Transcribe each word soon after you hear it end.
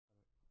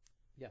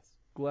Yes.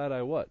 Glad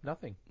I what?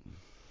 Nothing.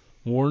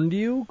 Warned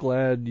you?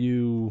 Glad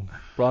you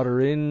brought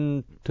her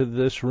in to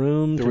this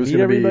room There to was meet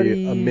going to everybody?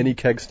 be a mini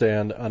keg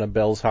stand on a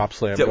Bell's Hop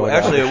Slam. Yeah, well,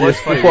 actually, it was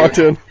funny. Walked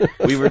in.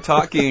 We were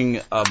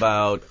talking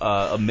about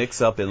a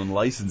mix-up in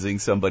licensing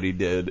somebody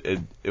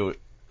did. It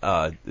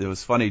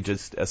was funny,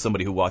 just as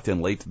somebody who walked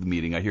in late to the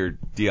meeting, I hear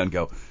Dion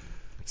go,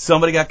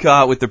 somebody got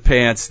caught with their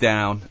pants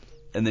down,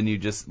 and then you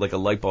just, like a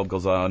light bulb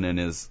goes on in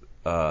his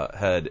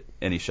head,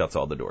 and he shuts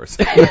all the doors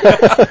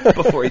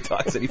before he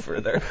talks any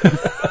further,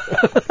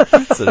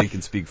 so that he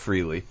can speak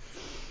freely.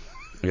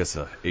 I guess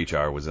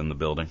HR was in the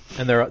building.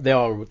 And they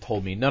all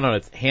told me, no,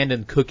 it's hand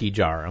in cookie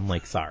jar. I'm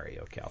like, sorry,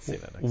 okay, I'll say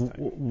that next time.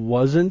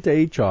 Wasn't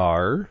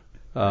HR,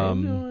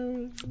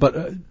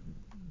 but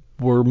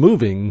we're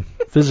moving,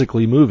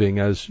 physically moving,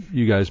 as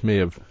you guys may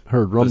have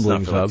heard rumblings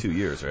But it's not for like of. 2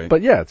 years, right?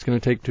 But yeah, it's going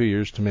to take 2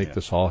 years to make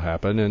this all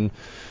happen, and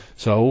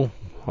so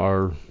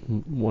our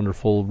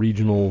wonderful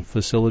regional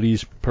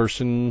facilities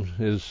person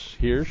is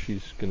here.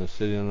 She's going to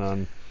sit in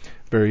on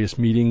various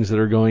meetings that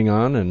are going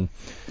on, and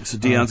so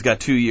Dion's got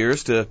 2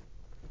 years to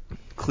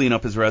clean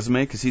up his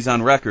resume, because he's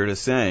on record as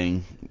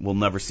saying we'll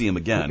never see him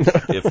again.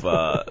 If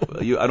I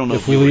don't know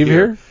if we you were leave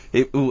here.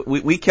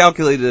 We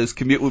calculated his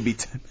commute would be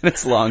 10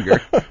 minutes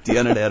longer.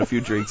 Dion had had a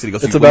few drinks, and he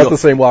goes, It's about the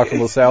same walk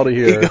from LaSalle to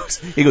here.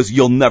 He goes,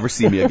 you'll never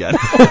see me again.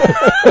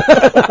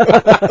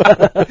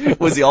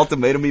 Was the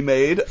ultimatum he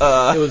made? It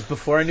was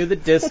before I knew the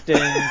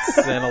distance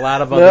and a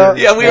lot of other...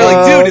 Yeah, we were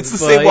like, dude, it's the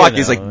same walk.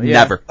 He's like,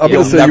 never. I'm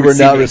going to say you were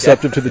not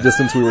receptive to the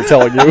distance we were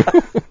telling you.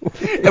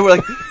 And we're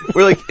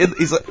like, in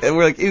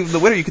the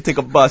winter you could take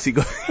a bus. He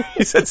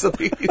said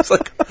something. He's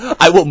like,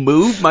 I will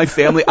move my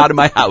family out of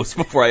my house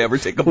before I ever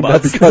take a Would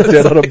bus. not be caught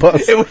dead on a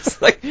bus. It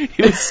was like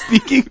he was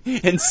speaking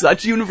in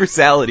such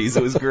universalities.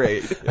 It was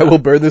great. I will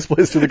burn this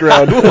place to the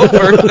ground.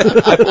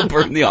 I will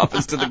burn the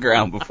office to the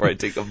ground before I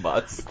take a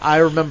bus. I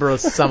remember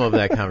some of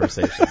that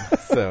conversation.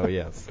 So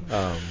yes.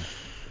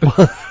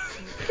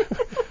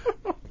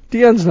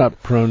 Dion's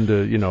not prone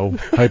to,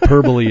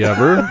 hyperbole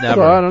ever. Never.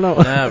 So I don't know.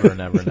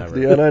 Never.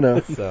 Dion, I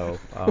know. So,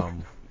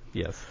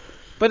 yes.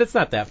 But it's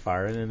not that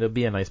far, and it'll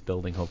be a nice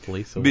building,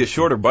 hopefully. So It'll be a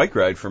shorter bike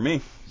ride for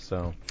me.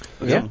 So,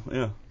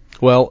 Yeah.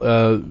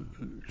 Well,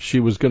 she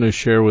was going to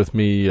share with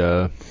me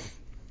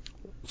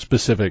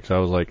specifics. I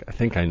was like, I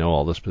think I know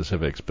all the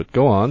specifics, but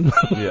go on.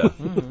 Yeah.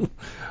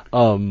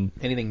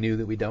 Anything new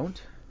that we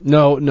don't?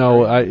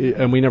 No,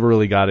 and we never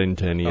really got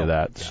into any of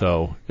that. Yeah.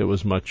 So it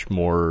was much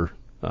more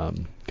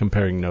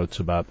comparing notes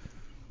about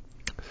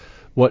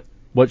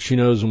what she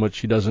knows and what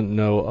she doesn't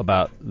know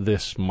about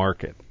this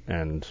market,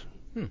 and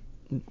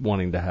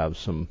wanting to have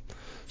some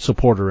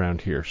support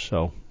around here.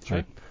 So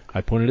sure.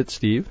 I pointed at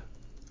Steve.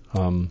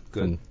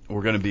 Good.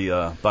 We're going to be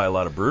by a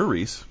lot of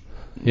breweries.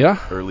 Yeah.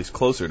 Or at least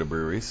closer to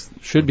breweries.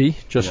 Should be.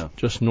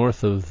 Just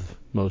north of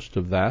most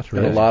of that.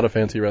 Right? And a lot of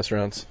fancy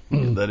restaurants.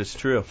 That is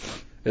true.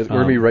 We're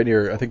going to be right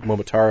near, I think,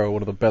 Momotaro,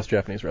 one of the best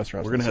Japanese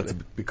restaurants. We're going to have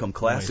to become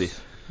classy.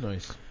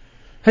 Nice.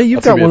 Hey,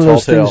 you've got one of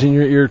those things in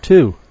your ear,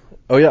 too.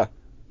 Oh, yeah.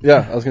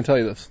 Yeah, I was going to tell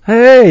you this.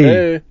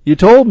 Hey! You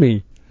told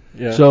me.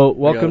 Yeah, so,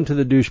 welcome to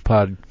the Douche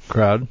Pod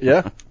crowd.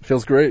 Yeah,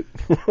 feels great.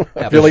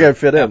 I feel like I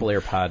fit in. Apple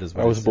AirPod is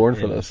what I was born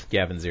for this.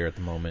 Gavin's ear at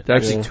the moment.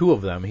 Actually, two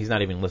of them. He's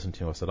not even listening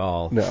to us at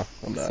all. No,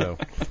 I'm not. So.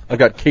 I've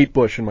got Kate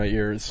Bush in my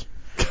ears.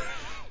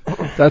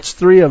 That's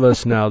three of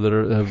us now that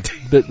have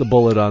bit the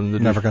bullet on the...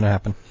 Never going to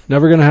happen.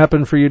 Never going to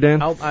happen for you,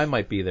 Dan? I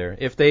might be there.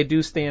 If they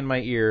do stay in my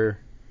ear,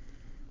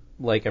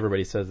 like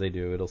everybody says they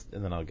do,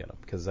 and then I'll get them,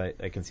 because I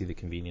can see the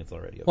convenience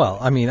already. Well,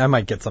 I mean, I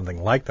might get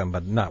something like them,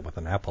 but not with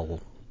an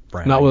Apple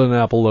brand. Not with an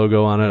Apple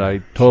logo on it.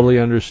 I totally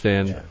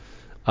understand.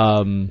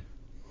 Yeah.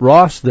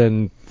 Ross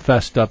then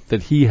fessed up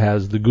that he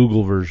has the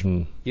Google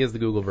version. He has the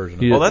Google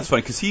version. Well, that's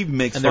funny, because he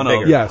makes fun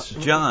of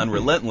John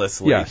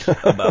relentlessly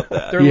about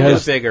that. They're a little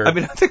bigger. I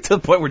mean, I think to the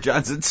point where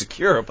John's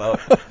insecure about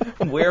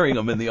wearing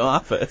them in the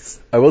office.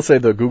 I will say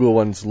the Google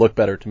ones look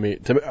better to me.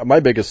 My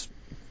biggest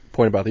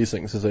point about these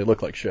things is they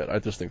look like shit. I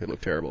just think they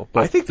look terrible.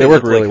 But I think they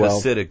work really well.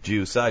 Hasidic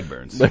Jew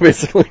sideburns. They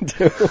basically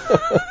do.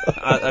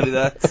 I mean,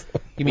 that's...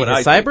 You mean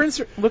his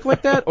sideburns look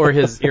like that, or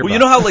his earbuds? Well, you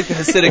know how like the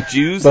Hasidic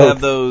Jews have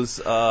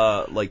those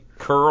like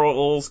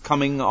curls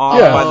coming off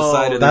by the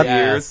side of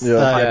their ears? Yeah.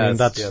 I mean,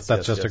 that's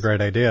just a great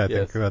idea.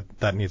 I think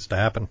that needs to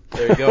happen.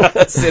 There you go.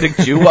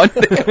 Hasidic Jew one.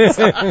 Is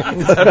that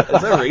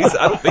racist?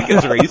 I don't think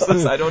it's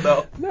racist. I don't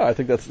know. No, I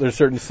think there's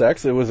certain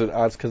sects. It was an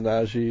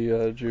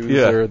Ashkenazi Jews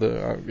or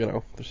the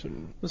there's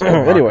certain.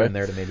 Anyway, in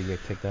there to maybe get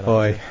kicked out.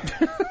 Boy.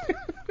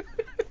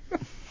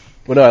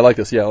 Well, no, I like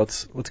this. Yeah,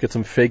 let's get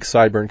some fake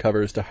sideburn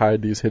covers to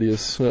hide these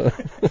hideous.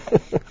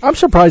 I'm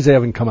surprised they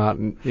haven't come out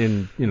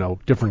in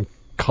different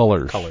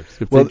colors.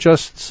 If Well, they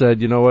just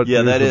said, you know what,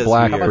 Yeah, here's that the is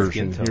black weird. How about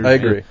version. skin tones? Here's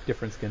I agree.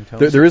 Different skin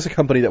tones. There is a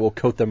company that will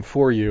coat them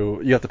for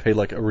you. You have to pay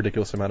like a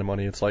ridiculous amount of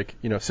money. It's like,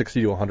 $60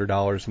 to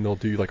 $100, and they'll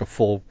do like a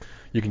full.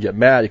 You can get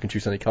matte. You can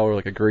choose any color,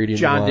 like a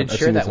gradient. John you want. did I've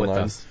share seen that this with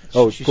online. us.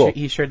 Oh, cool.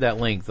 He shared that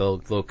link. They'll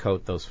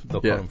coat those.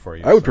 They'll coat them for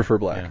you. I would so, prefer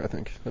black. yeah. I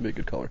think that'd be a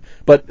good color.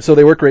 But so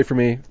they work great for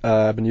me.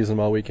 I've been using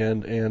them all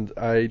weekend, and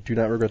I do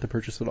not regret the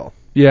purchase at all.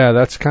 Yeah,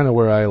 that's kind of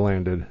where I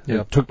landed.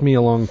 Yeah. It took me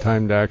a long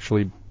time to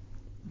actually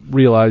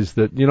realize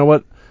that, you know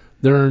what,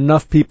 there are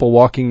enough people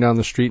walking down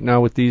the street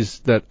now with these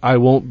that I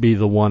won't be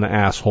the one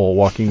asshole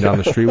walking down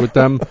the street with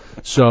them.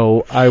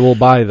 So I will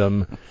buy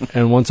them.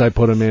 And once I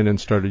put them in and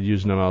started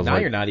using them, I was Now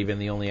like, you're not even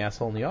the only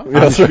asshole in the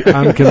office.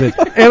 I'm convinced.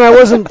 And I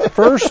wasn't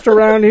first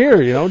around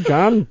here,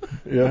 John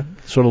Yeah,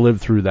 sort of lived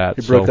through that.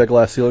 he broke that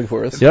glass ceiling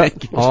for us.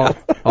 Yep,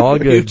 all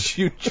good.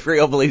 You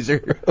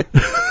trailblazer.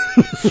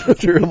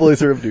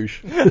 Trailblazer of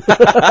douche.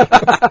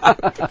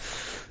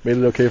 Made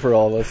it okay for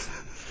all of us.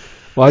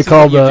 Well, I So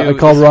what called you do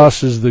called is-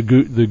 Ross's the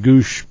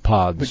goosh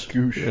pods. The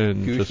goosh.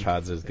 And Goose just,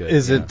 pods is good.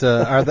 Is yeah. it?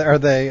 Are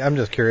they? I'm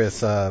just curious.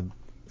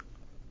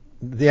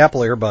 The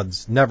Apple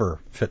earbuds never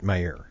fit my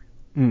ear,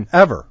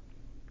 ever.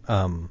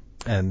 And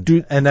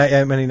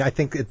I mean, I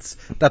think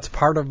that's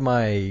part of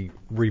my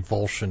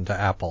revulsion to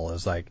Apple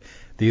is like,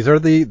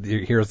 here's the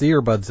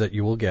earbuds that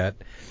you will get.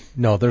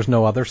 No, there's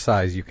no other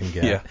size you can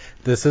get. Yeah.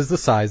 This is the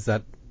size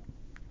that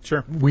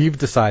Sure. we've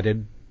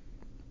decided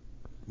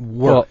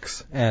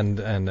works. And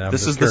I'm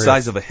This just is the curious.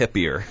 size of a hip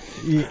ear.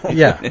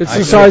 Yeah. it's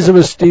the size of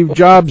a Steve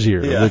Jobs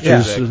ear, which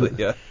is exactly.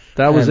 Yeah.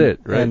 that was And- it,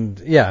 right? And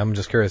yeah, I'm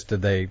just curious.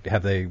 Have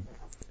they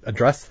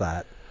addressed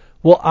that?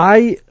 Well,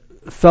 I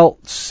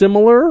felt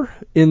similar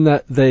in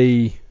that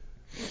they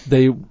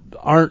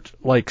aren't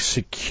like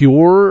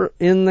secure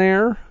in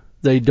there.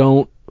 They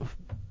don't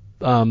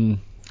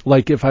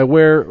like if I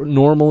wear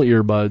normal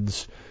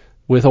earbuds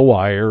with a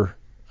wire,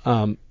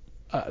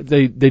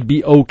 they'd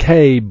be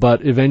okay,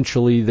 but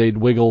eventually they'd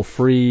wiggle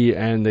free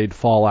and they'd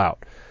fall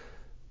out.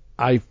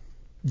 I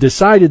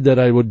decided that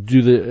I would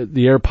do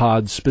the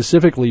AirPods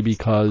specifically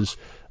because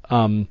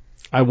I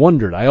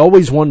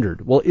always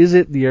wondered, well, is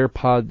it the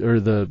AirPod or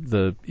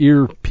the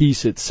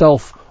earpiece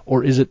itself,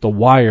 or is it the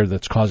wire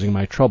that's causing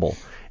my trouble?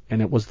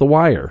 And it was the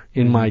wire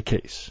in my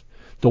case.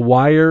 The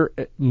wire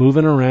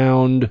moving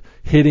around,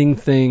 hitting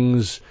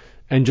things,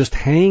 and just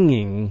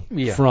hanging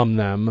from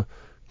them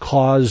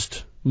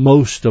caused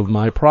most of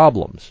my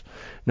problems.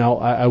 Now,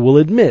 I will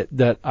admit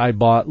that I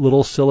bought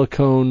little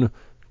silicone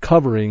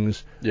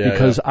coverings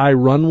because I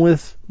run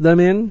with them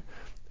in.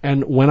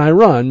 And when I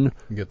run,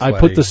 I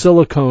put the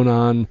silicone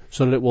on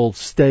so that it will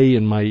stay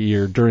in my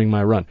ear during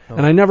my run. Oh.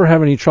 And I never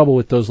have any trouble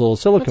with those little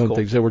silicone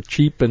things. They were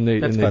cheap and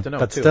That's good to know,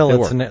 but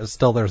too.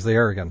 still there's the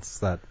arrogance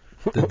that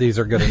these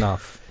are good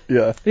enough.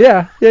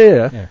 Yeah.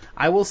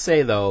 I will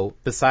say, though,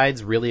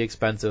 besides really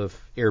expensive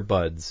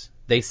earbuds,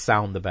 they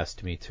sound the best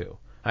to me, too.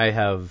 I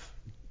have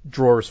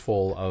drawers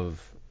full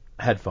of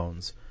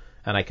headphones,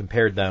 and I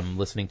compared them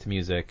listening to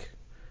music,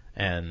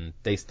 and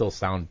they still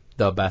sound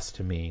the best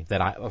to me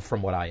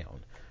from what I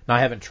own. Now, I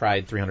haven't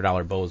tried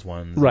 $300 Bose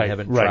ones. Right, I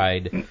haven't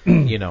right. tried,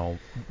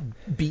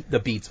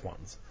 the Beats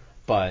ones.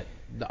 But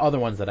the other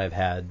ones that I've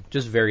had,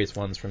 just various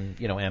ones from,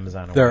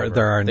 Amazon or whatever,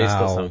 There are they now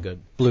still sound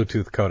good.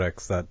 Bluetooth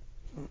codecs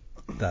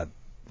that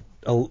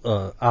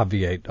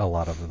obviate a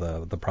lot of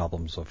the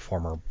problems of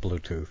former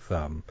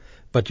Bluetooth,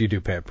 but you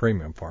do pay a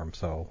premium for them,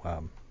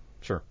 so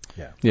Sure.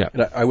 Yeah.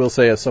 And I will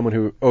say, as someone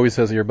who always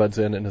has earbuds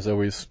in and is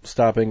always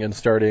stopping and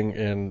starting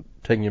and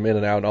taking them in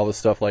and out and all this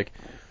stuff, like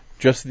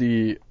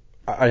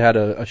I had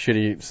a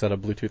shitty set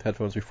of Bluetooth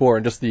headphones before,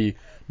 and just the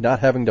not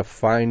having to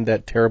find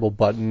that terrible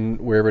button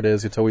wherever it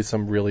is, it's always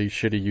some really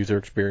shitty user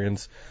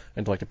experience,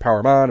 and to power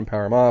them on and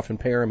power them off and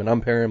pair them and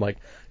unpair them,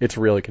 it's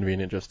really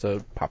convenient just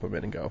to pop them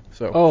in and go.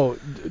 So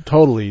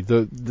totally.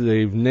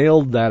 They've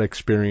nailed that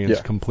experience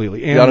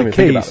completely, and I don't the even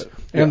think about case it.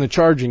 and the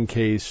charging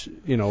case,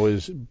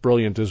 is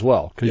brilliant as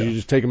well because you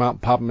just take them out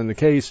and pop them in the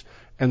case,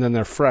 and then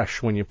they're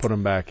fresh when you put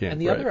them back in.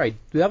 And the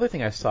other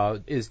thing I saw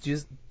is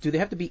just, do they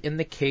have to be in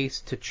the case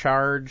to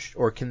charge,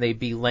 or can they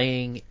be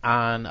laying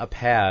on a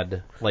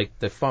pad like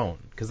the phone?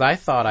 Because I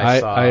thought I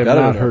saw. I have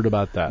not heard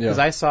about that.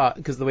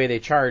 Because the way they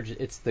charge,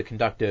 it's the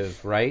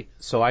conductive, right?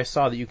 So I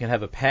saw that you can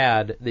have a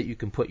pad that you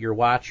can put your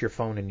watch, your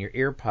phone, and your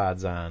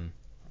earpods on,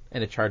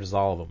 and it charges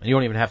all of them. And you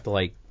don't even have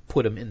to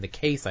put them in the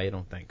case. I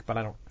don't think, but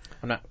I'm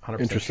not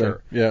 100%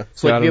 sure. Yeah.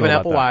 So Yeah, if you have I don't an know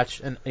Apple about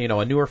Watch and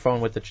a newer phone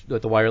with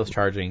the wireless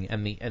charging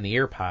and the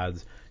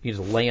earpods, you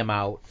just lay them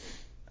out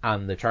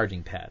on the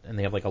charging pad, and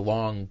they have a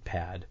long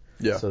pad,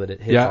 so that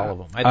it hits all of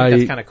them. I think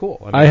that's kind of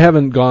cool. I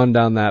haven't gone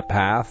down that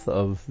path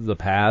of the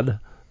pad.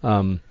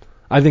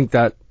 I think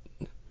that,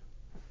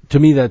 to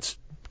me, that's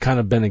kind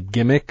of been a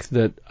gimmick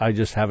that I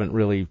just haven't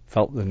really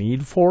felt the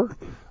need for.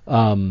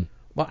 Well,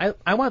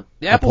 I want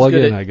Apple's I plug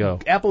good in, at, I go.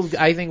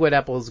 I think what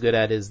Apple is good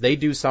at is they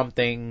do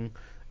something,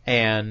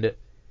 and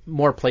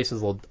more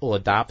places will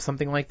adopt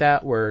something like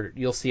that, where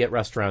you'll see at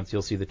restaurants,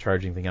 you'll see the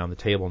charging thing on the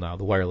table now,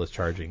 the wireless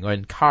charging.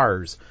 And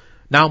cars,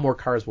 now more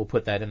cars will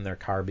put that in their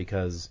car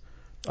because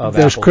of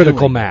There's Apple critical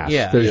doing it. mass.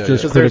 Yeah, There's just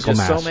because critical there's just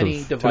mass so many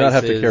of- devices. To not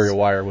have to carry a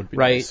wire would be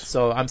right. nice.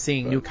 So I'm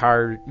seeing new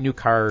car,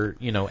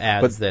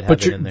 ads that have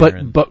it in there. But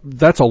and- but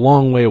that's a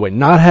long way away.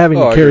 Not having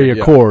Oh, to I carry agree, a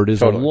yeah, cord is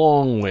totally. a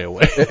long way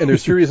away. And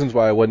there's two reasons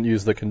why I wouldn't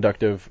use the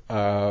conductive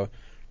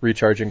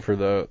recharging for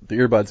the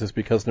earbuds is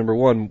because, number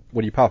one,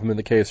 when you pop them in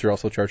the case, you're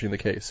also charging the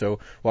case. So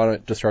why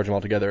not just charge them all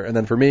together? And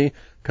then for me,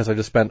 because I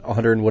just spent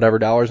 $100 and whatever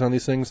on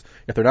these things,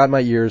 if they're not in my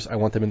ears, I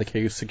want them in the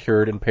case,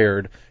 secured and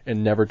paired,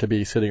 and never to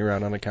be sitting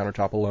around on a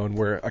countertop alone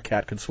where a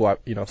cat could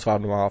swap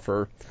them off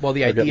or the or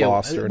idea, get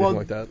lost or anything well,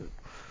 like that.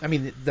 I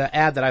mean, the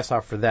ad that I saw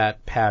for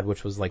that pad,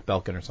 which was like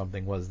Belkin or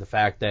something, was the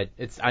fact that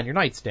it's on your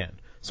nightstand.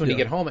 So when you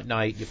get home at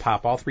night, you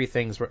pop all three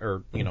things,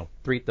 or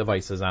three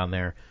devices on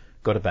there,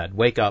 go to bed,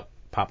 wake up,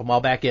 pop them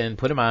all back in,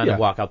 put them on, and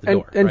walk out the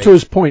door. And right? to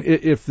his point,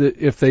 if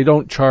they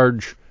don't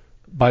charge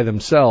by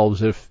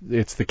themselves, if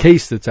it's the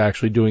case that's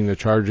actually doing the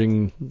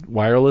charging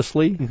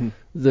wirelessly,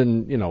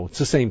 then it's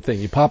the same thing.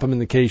 You pop them in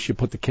the case, you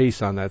put the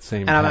case on that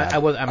same. And I'm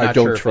pad. not I sure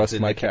don't if it's trust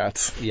in my the-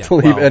 cats Yeah, to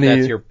leave well,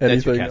 that's your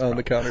anything cat's on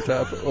the problem.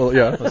 countertop. Well,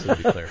 yeah. Let's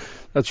be clear.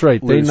 That's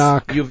right. They Loose.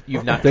 knock.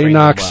 You've not They trained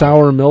knock them well.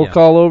 sour milk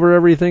Yeah. all over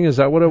everything. Is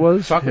that what it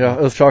was? Chocolate Yeah, milk.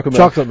 it was chocolate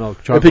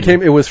milk. Chocolate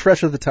milk. It was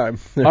fresh at the time.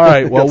 All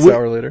right. Well, Got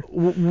sour later.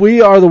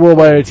 we are the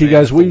Worldwide IT man,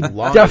 guys. that's We the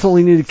longest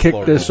definitely need to kick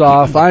floor this roll.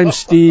 off. I'm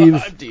Steve,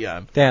 I'm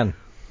Dion. Dan.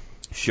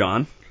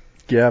 Sean.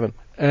 Gavin,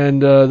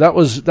 and that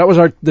was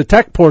the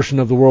tech portion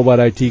of the Worldwide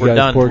IT We're guys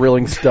done.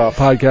 grilling stuff.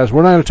 podcast.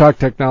 We're not going to talk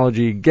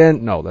technology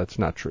again. No, that's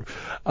not true.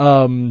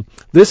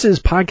 This is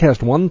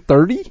podcast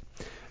 130,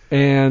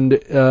 and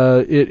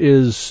it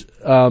is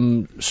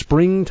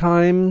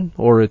springtime,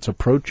 or it's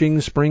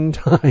approaching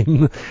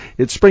springtime.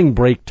 It's spring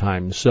break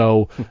time,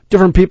 so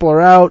different people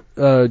are out.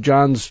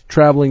 John's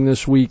traveling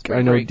this week.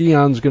 I know break.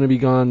 Dion's going to be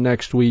gone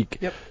next week.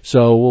 Yep.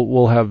 So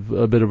we'll have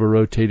a bit of a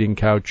rotating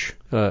couch,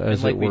 And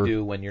as like it we were.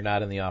 do when you're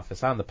not in the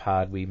office on the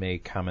pod, we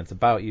make comments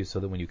about you so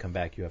that when you come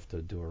back, you have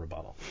to do a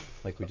rebuttal,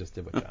 like we just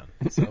did with John.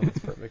 So it's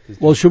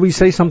perfect. Well, should we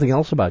say something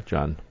else about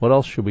John? What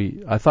else should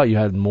we? I thought you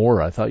had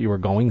more. I thought you were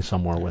going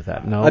somewhere with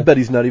that. No, I bet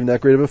he's not even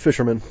that great of a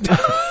fisherman.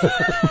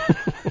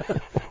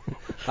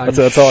 I'm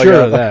that's all I sure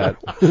got. of that.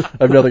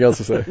 I have nothing else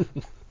to say.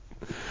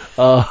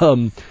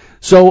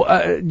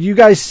 So you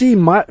guys see,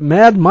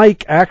 Mad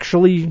Mike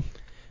actually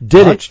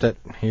did Launched it.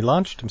 He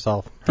launched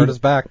himself. Hurt his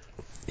back.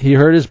 He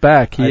hurt his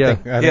back. He, I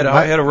think He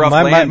had a rough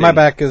my landing.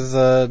 back is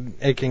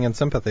aching in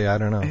sympathy. I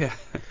don't know.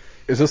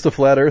 Is this the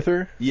flat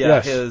earther?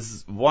 Yeah,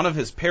 Yes. one of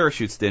his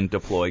parachutes didn't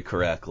deploy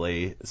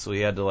correctly, so he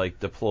had to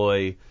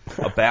deploy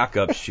a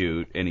backup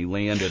chute, and he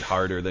landed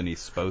harder than he's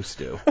supposed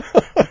to.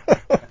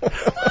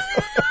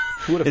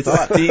 Who would have It's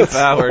thought? Steve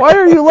Bauer. why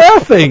are you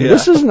laughing?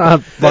 This is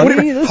not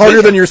funny.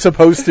 Harder than you're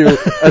supposed to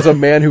as a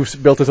man who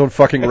built his own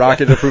fucking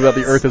rocket to prove that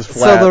the Earth is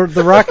flat. So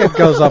the rocket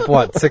goes up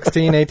what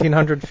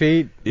 1,800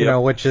 feet,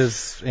 Yep. which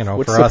is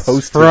What's for us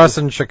supposed for to? us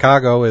in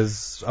Chicago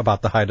is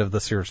about the height of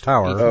the Sears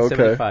Tower. Oh,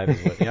 okay. 75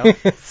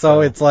 is what,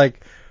 So it's like,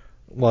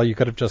 well, you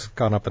could have just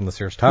gone up in the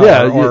Sears Tower,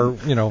 Yeah, or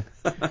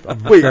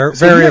Wait, so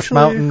various you actually-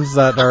 mountains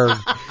that are.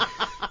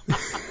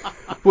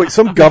 Wait,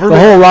 some The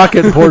government? whole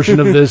rocket portion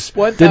of this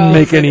didn't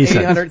make any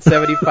sense.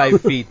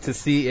 1,875 feet to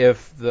see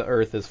if the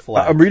Earth is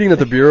flat. I'm reading that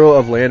the Bureau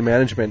of Land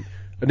Management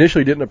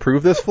initially didn't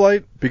approve this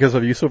flight because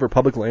of use over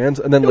public lands,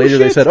 and then later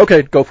they said,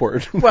 okay, go for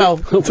it. Well,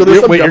 So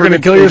there's some Wait, you're gonna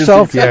government kill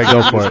yourself? agency Yeah,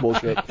 go saying for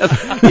this it.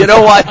 bullshit. You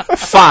know what?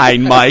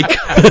 Fine, Mike.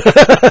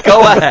 Go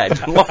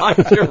ahead.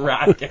 Launch your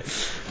rocket.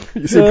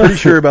 You seem pretty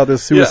sure about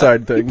this suicide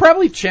you thing.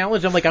 probably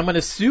challenge them like, I'm going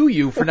to sue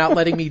you for not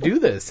letting me do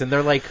this. And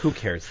they're like, who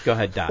cares? Go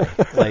ahead, die.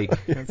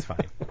 Like, that's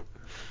fine.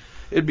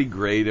 It'd be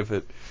great if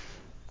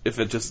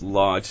it just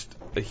launched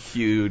a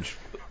huge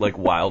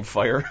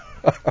wildfire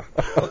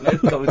when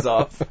it goes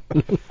off.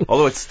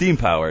 Although it's steam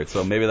powered,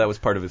 so maybe that was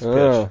part of his pitch.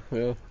 Oh,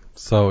 yeah.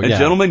 So And yeah,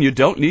 gentlemen, you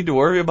don't need to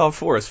worry about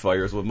forest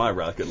fires with my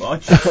rocket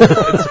launch.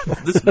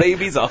 This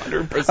baby's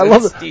 100% I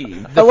love it.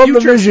 steam. I love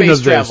the Future vision space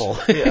of travel.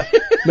 this.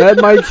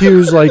 Mad Mike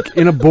Hughes,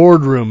 in a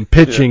boardroom,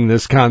 pitching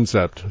this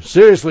concept.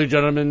 Seriously,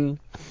 gentlemen,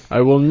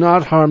 I will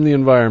not harm the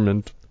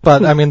environment.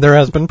 but I mean, there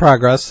has been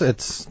progress.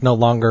 It's no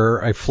longer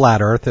a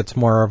flat Earth; it's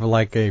more of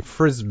like a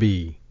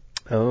frisbee.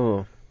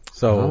 Oh.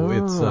 So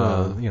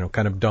it's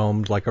kind of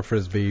domed like a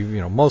frisbee,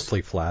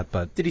 mostly flat.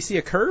 But Did he see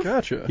a curve?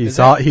 Gotcha. he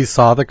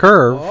saw the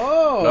curve.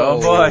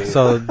 Oh, boy.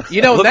 So Look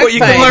Look next what you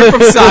time, can learn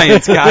from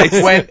science,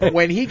 guys.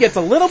 when he gets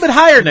a little bit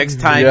higher next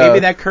time, Yeah.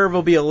 maybe that curve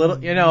will be a little,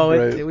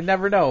 Right. it would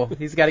never know.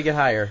 He's got to get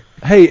higher.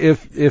 Hey,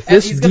 if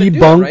this he's gonna do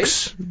it,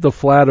 debunks the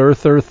flat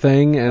earther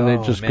thing and it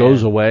Oh, just man.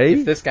 goes away,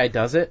 If this guy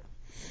does it,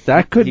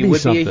 that could he be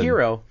would something. be a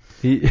hero.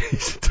 He,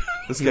 This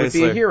He would guy's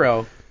be a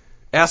hero.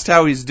 asked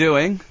how he's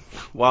doing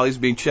while he's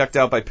being checked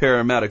out by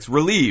paramedics.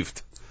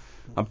 Relieved.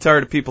 I'm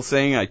tired of people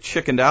saying I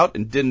chickened out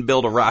and didn't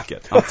build a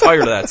rocket. I'm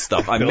tired of that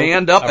stuff. I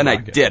manned up and I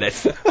did it.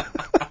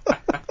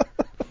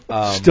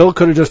 still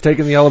could have just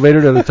taken the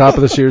elevator to the top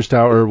of the Sears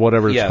Tower or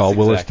whatever it's Yes, called,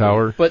 Willis exactly.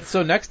 Tower. But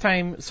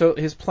so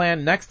his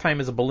plan next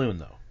time is a balloon,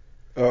 though.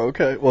 Oh,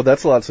 okay. Well,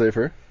 that's a lot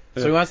safer.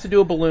 So he wants to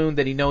do a balloon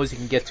that he knows he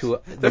can get to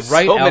the There's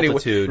right so many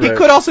altitude. He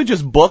could also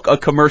just book a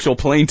commercial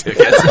plane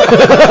ticket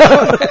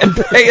and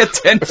pay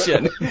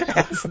attention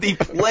as the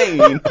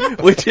plane,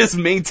 which is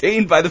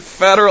maintained by the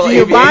Federal Do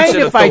you Aviation mind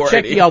if Authority. I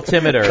check the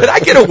altimeter? Could I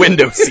get a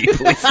window seat,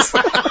 please?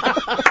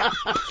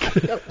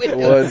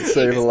 Would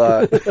save a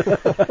lot.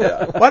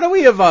 Why don't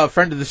we have a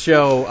friend of the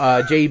show,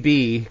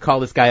 JB, call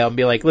this guy out and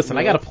be like, listen,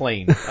 I got a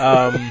plane.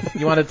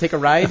 You want to take a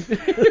ride?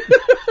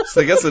 So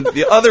I guess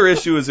the other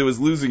issue is it was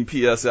losing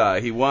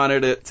PSI. He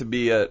wanted it to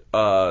be at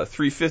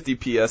 350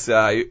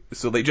 PSI,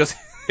 so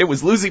it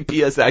was losing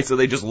PSI, so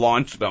they just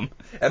launched them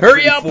at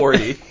Hurry up!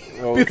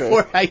 340.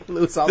 Before I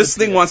lose all This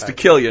the thing wants PSI. to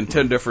kill you in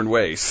 10 different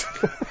ways.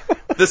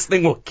 This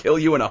thing will kill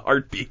you in a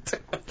heartbeat.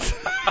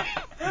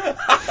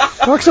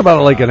 Talks about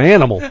it like an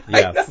animal.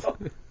 Yes.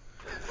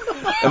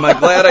 Am I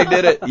glad I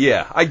did it?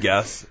 Yeah, I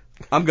guess.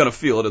 I'm going to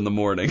feel it in the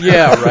morning.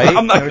 Yeah, right?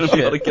 I'm not No going to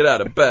be able to shit. get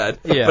out of bed.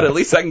 Yeah. But at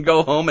least I can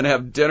go home and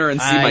have dinner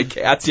and see my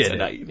cats did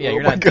tonight. It. Yeah,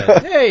 you're not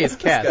dead. Hey, it's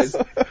cats.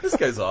 This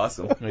guy's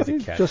awesome. He's a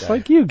cat Just guy.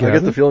 like you, I get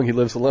Gavin, the feeling he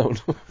lives alone.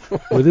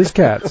 with his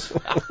cats.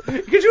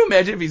 Could you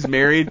imagine if he's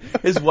married?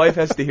 His wife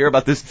has to hear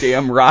about this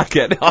damn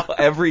rocket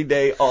every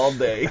day, all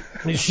day.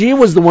 She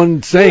was the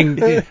one saying,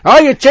 "Oh,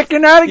 you're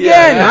checking out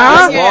again, Yeah,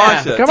 huh? just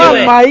launch it. Come Do on,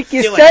 it. Mike.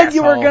 You Do it, said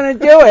you were asshole. going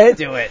to do it."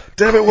 Do it.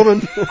 Damn it,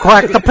 woman.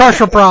 Crack the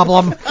pressure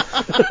problem.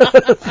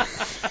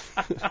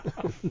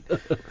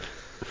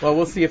 Well,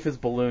 we'll see if his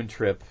balloon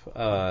trip.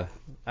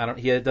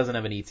 He doesn't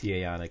have an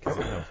ETA on it because,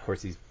 of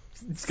course, he's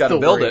gotta still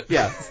build worried. it.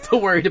 Yeah,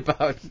 still worried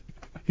about.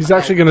 He's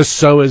actually going to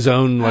sew his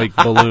own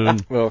balloon.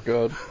 Oh,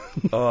 God.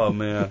 Oh,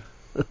 man.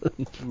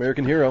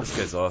 American hero. This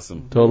guy's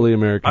awesome. Totally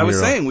American I was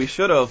hero. saying we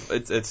should have.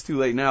 It's too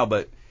late now,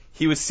 but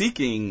he was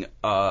seeking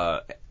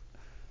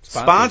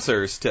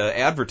sponsors to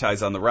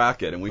advertise on the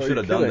rocket, and we Oh, should you're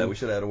have done kidding. that. We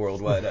should have had a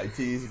worldwide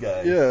ITs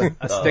guy. Yeah.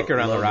 A sticker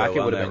on the logo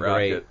rocket would have that been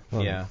great.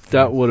 rocket. Yeah.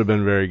 That would have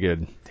been very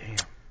good.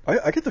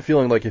 I get the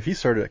feeling like if he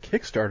started a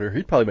Kickstarter,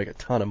 he'd probably make a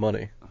ton of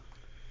money.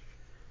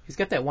 He's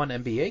got that one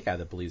NBA guy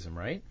that believes him,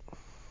 right?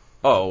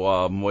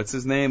 Oh, what's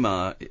his name?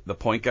 The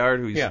point guard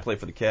who used Yeah. to play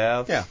for the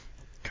Cavs. Yeah.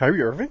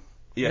 Kyrie Irving?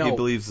 Yeah, No. he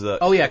believes.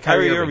 Oh, yeah,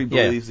 Kyrie Irving Irving.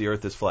 Yeah. believes the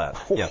Earth is flat.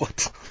 Yeah.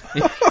 What?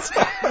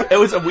 It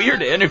was a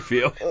weird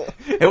interview.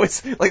 It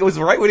was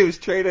right when he was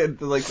traded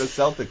to the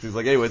Celtics. He's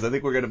like, anyways, I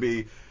think we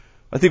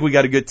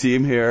got a good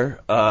team here.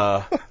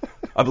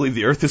 I believe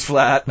the Earth is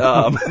flat.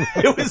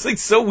 It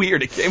was so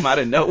weird. It came out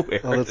of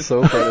nowhere. Oh, that's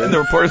so funny. And the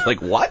reporter's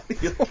like, what?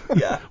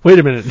 Yeah. Wait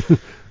a minute.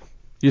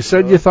 You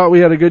said you thought we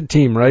had a good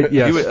team, right?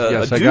 Yes, He was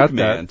yes, a I Duke got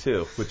man that.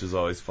 too, which is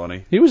always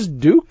funny. He was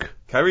Duke.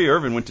 Kyrie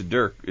Irving went to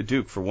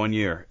Duke for 1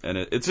 year, and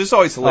it's just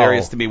always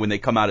hilarious Oh. to me when they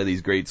come out of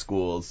these great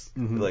schools,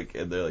 and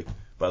they're like,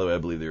 by the way, I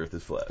believe the Earth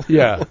is flat.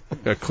 Yeah.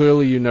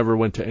 Clearly, you never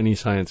went to any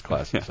science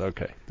classes.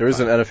 Okay. There was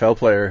an NFL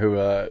player who,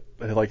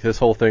 like this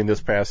whole thing there's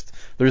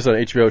an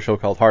HBO show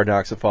called Hard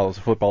Knocks that follows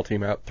a football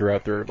team out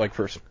throughout their,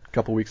 first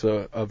couple weeks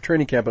of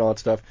training camp and all that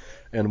stuff.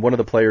 And one of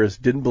the players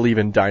didn't believe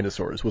in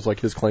dinosaurs, was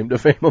his claim to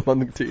fame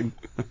among the team.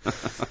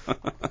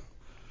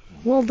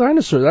 Well,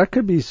 dinosaur, that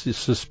could be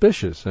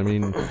suspicious. I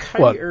mean,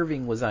 Kyrie what?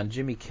 Irving was on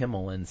Jimmy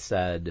Kimmel and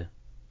said,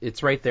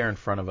 "It's right there in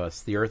front of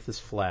us. The Earth is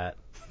flat.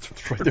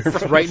 Right there in It's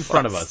front right in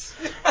front of us."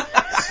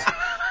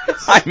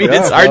 I mean, Yeah,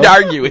 it's hard to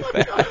well. argue with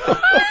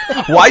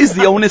that. Why is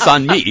the onus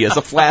on me as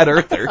a flat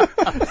earther?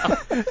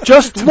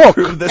 Just look.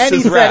 This And he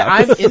is said, rap.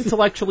 "I'm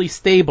intellectually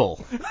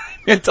stable."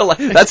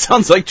 That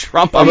sounds like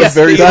Trump. I'm a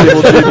very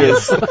stable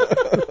genius.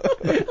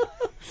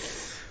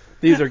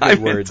 These are good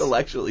I'm words.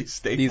 intellectually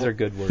stable. These are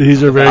good words.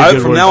 These are very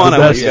good From words. now on, The I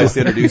want best. you guys to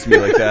introduce me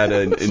like that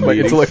in my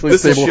meetings. intellectually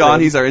This is stable Sean.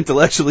 friend. He's our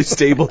intellectually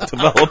stable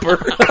developer.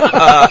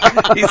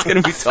 He's going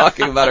to be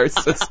talking about our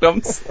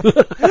systems.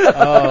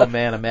 Oh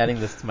man, I'm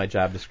adding this to my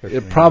job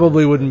description. It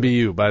probably wouldn't be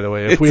you, by the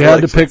way. If we had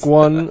to pick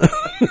one,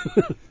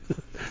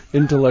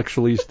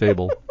 intellectually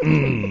stable.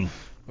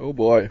 Oh,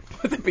 boy.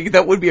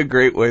 That would be a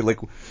great way. Like,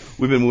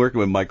 we've been working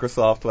with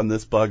Microsoft on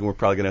this bug, and we're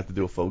probably going to have to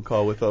do a phone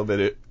call with them,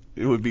 and it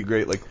would be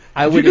great. Like,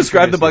 I would would you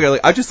describe the introduce bug?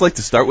 I just like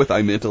to start with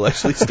I'm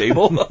intellectually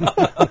stable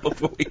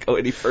before we go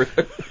any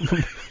further.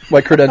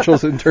 My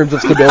credentials in terms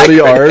of stability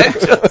are...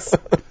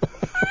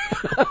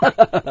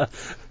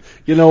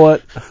 You know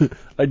what?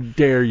 I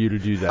dare you to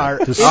do that. Our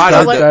To start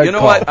intellect- that You know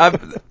call.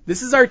 what?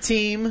 This is our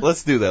team.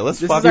 Let's do that. Let's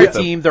This fuck is our with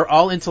them. team. They're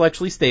all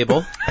intellectually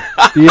stable.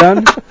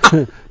 Dion,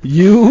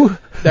 you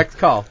Next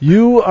call.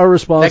 are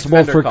responsible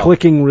vendor for call.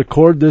 clicking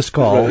record this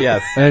call.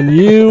 Yes. And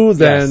you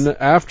then,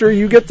 after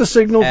you get the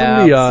signal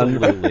from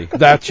Dion, Absolutely.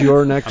 that's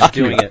your next I'm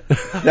cue. doing it.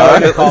 Now, We're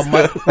gonna call we're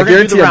gonna do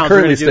guarantee the I'm rounds. currently We're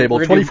gonna do- stable.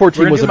 we're gonna do- 2014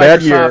 we're gonna was do a bad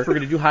Microsoft, year, We're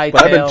going to do Hightail.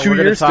 but I've been 2 we're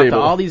going years to talk stable.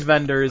 to all these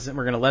vendors, and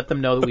we're going to let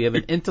them know that we have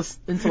an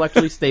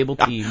intellectually stable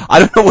team. I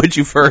don't know what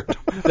you've heard,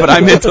 but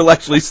I'm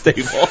intellectually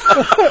stable.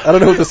 I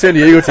don't know what the San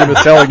Diego team is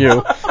telling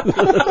you.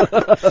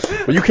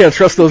 But you can't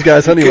trust those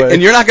guys anyway.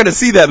 And you're not going to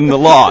see that in the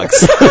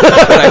logs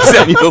that I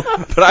sent you,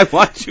 but I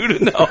want you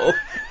to know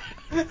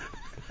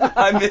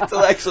I'm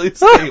intellectually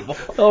stable.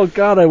 Oh,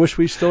 God, I wish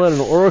we still had an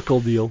Oracle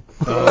deal.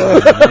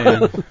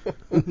 Oh,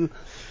 man.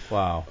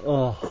 Wow.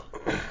 Oh,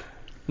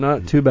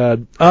 not too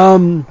bad.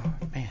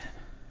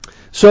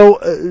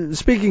 So,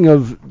 speaking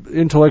of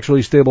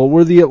intellectually stable,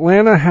 were the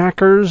Atlanta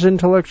hackers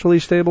intellectually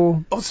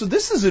stable? Oh, so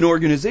this is an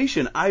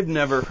organization I've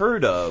never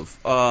heard of.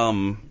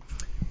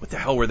 What the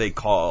hell were they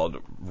called?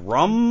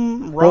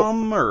 Rum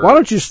or? Why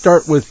don't you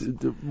start with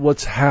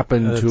what's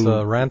happened It's to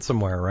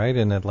ransomware, right,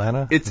 in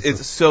Atlanta?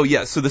 So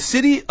the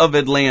city of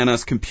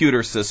Atlanta's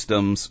computer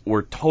systems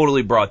were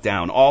totally brought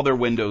down. All their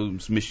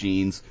Windows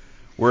machines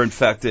were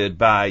infected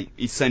by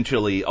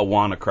essentially a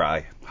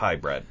WannaCry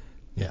hybrid.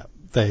 Yeah.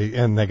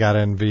 They got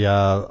in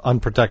via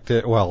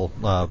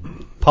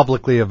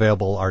publicly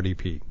available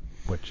RDP,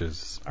 which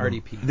is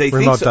RDP.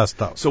 remote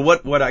desktop. So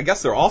what I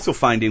guess they're also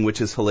finding,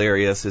 which is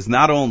hilarious, is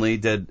not only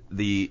did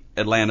the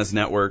Atlanta's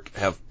network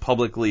have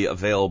publicly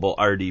available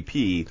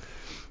RDP,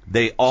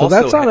 they also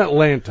So that's on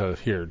Atlanta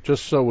here,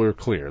 just so we're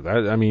clear.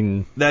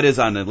 That is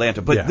on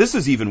Atlanta, but this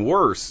is even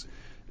worse.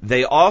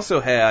 They also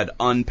had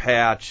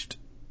unpatched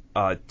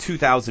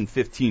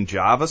 2015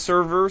 Java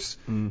servers,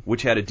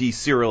 which had a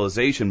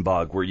deserialization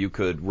bug where you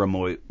could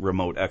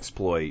remote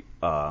exploit.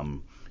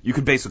 You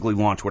could basically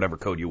launch whatever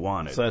code you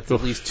wanted. So that's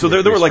at least so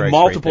there were like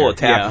multiple right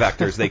there. attack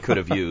vectors they could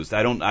have used.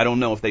 I don't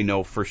know if they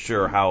know for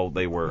sure how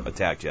they were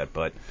attacked yet,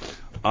 but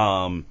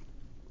I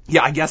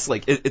guess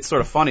like it's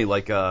sort of funny.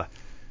 Like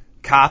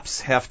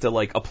cops have to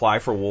like apply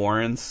for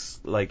warrants.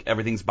 Like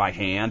everything's by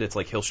hand. It's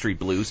like Hill Street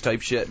Blues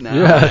type shit now.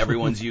 Yeah.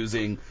 Everyone's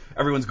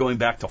going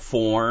back to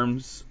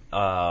forms.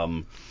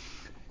 The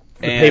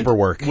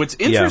paperwork. What's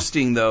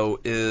interesting though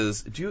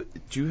is do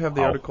you have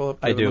the article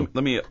up there? I do.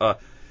 Let me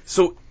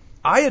so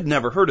I had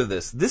never heard of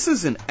this. This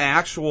is an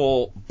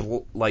actual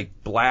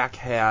black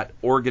hat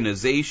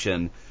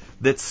organization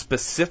that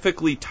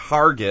specifically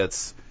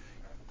targets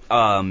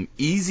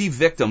easy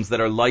victims that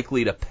are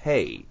likely to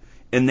pay.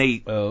 And they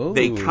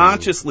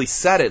consciously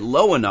set it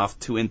low enough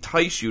to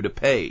entice you to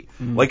pay.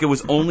 Like it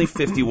was only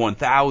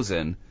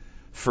 $51,000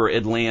 for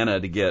Atlanta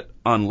to get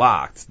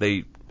unlocked.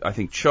 They I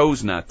think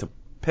chose not to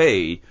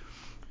pay.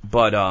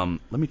 But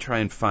let me try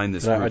and find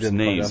this group's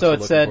name. So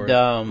it said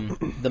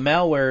the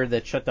malware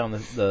that shut down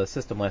the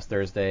system last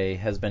Thursday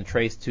has been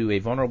traced to a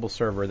vulnerable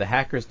server. The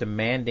hackers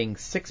demanding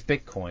 6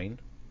 Bitcoin,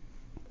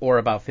 or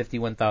about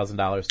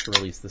 $51,000 to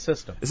release the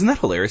system. Isn't that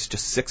hilarious?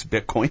 Just 6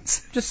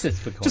 Bitcoins? Just 6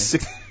 Bitcoin. Just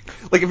 6.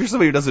 Like if you're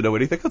somebody who doesn't know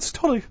anything, that's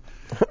totally...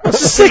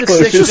 Six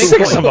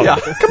of them. Yeah.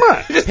 Come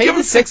on. Just give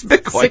them 6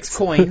 Bitcoins. 6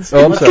 coins.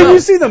 Oh, I'm sorry. Can you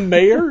see the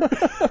mayor?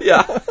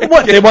 Yeah.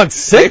 What, they want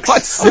 6? They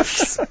want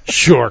 6.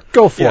 Sure,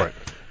 go for it.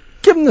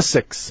 Give them the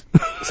 6.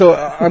 So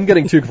I'm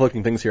getting two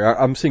conflicting things here.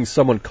 I'm seeing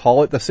someone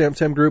call it the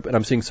SamSam group, and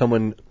I'm seeing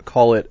someone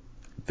call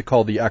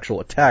the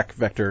actual attack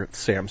vector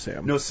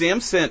SamSam. No,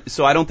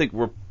 so I don't think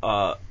we're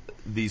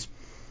these.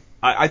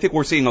 I think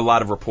we're seeing a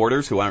lot of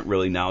reporters who aren't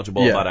really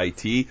knowledgeable about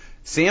IT.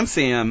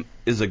 SamSam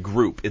is a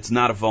group. It's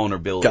not a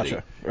vulnerability.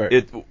 Gotcha.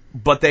 Right.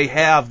 But they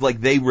have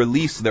they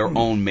release their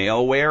own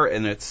malware,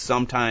 and it's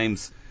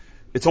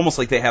almost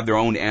like they have their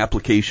own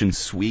application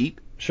suite.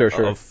 Sure.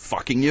 Of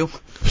fucking you.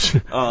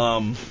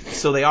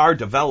 So they are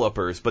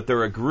developers, but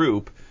they're a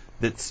group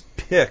that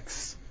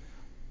picks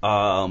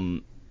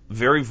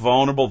very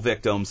vulnerable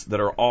victims that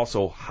are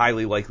also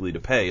highly likely to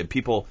pay, and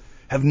people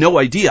have no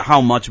idea how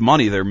much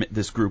money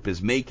this group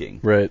is making,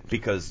 right?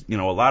 Because a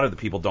lot of the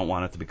people don't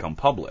want it to become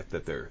public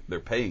that they're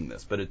paying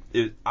this. But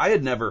I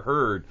had never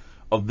heard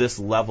of this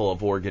level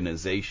of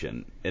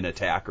organization in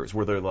attackers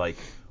where they're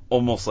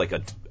almost like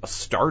a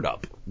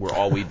startup where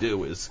all we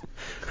do is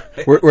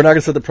we're not going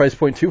to set the price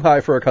point too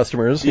high for our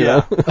customers. You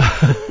know?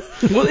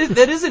 Well,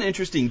 that is an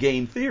interesting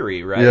game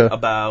theory, right? Yeah.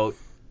 About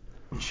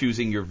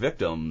choosing your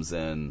victims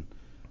and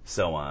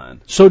so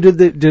on. So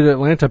did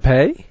Atlanta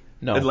pay?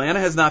 No. Atlanta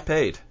has not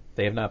paid.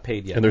 They have not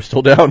paid yet. And they're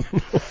still down.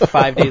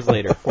 4 days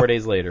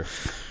later.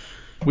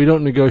 We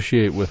don't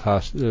negotiate with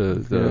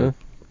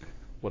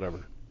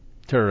whatever.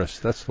 terrorists.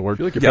 That's the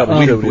word. I feel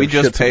like we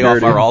just pay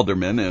off our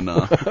aldermen and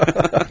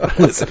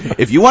listen,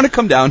 if you want to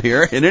come down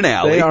here in an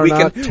alley, They are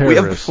not we have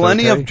terrorists,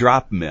 plenty okay? of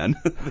drop men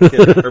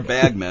or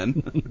bag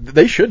men.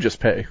 They should just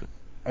pay.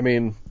 I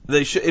mean,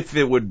 They should if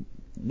it would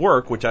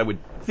work, which I would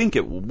think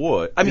it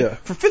would. I mean, Yeah.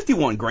 for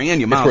 $51,000,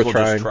 you might as well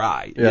just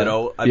try. Yeah. You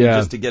know, I mean,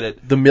 just to get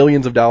it. the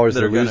millions of dollars That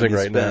they're are gonna losing be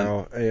right spent.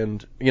 now,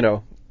 and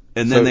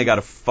And So- then they got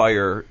to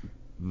fire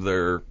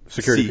their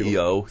Security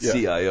CEO, people. Yeah.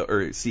 CIO,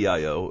 or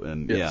CIO,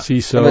 and Yeah. yeah.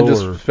 CISO and then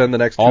just or spend the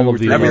next all 2 of or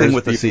the 3 Everything years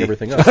with the beefing C.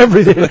 everything up.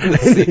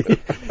 everything.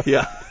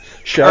 Yeah.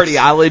 Chefs.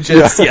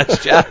 Cardiologists,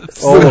 yes,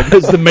 chefs. All of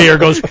As the mayor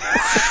goes,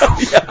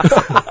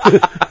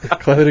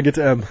 Glad they didn't get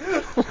to M.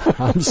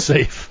 I'm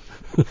safe.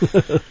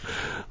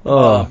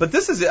 But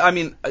this is, I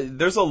mean,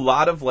 there's a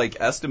lot of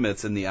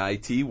estimates in the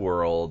IT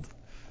world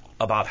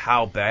about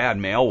how bad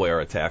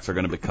malware attacks are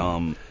going to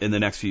become in the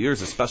next few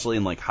years, especially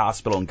in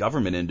hospital and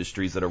government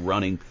industries that are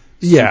running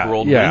super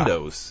old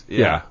Windows.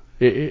 Yeah.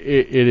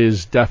 It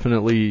is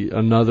definitely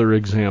another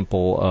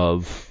example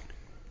of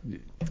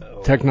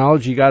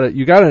technology.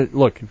 You gotta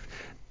look.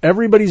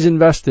 Everybody's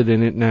invested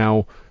in it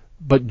now,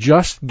 but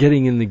just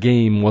getting in the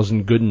game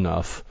wasn't good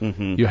enough.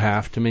 Mm-hmm. You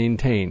have to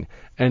maintain.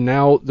 And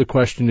now the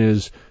question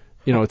is,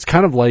 it's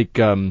kind of like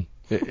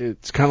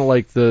It's kind of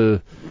like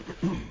the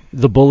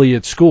bully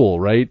at school,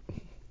 right?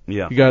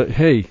 Yeah. You got,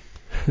 hey,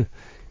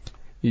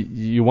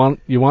 you want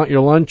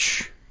your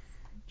lunch?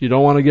 You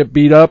don't want to get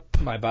beat up?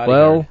 My bodyguard.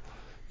 Well,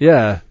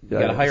 yeah. You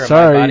gotta hire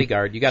sorry, my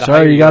bodyguard. You gotta sorry,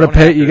 hire you your gotta own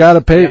pay. actors. You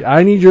gotta pay. Yeah.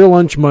 I need your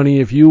lunch money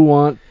if you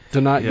want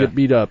to not Yeah. get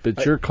beat up.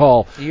 It's your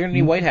call. You're gonna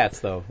need white hats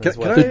though. That's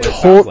Can what I- it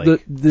sounds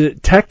like. The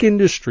tech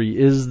industry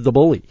is the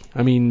bully.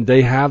 I mean,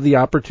 they have the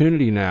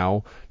opportunity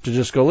now to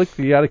just go, look,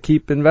 you got to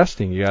keep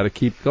investing. You got to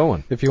keep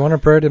going. If you want a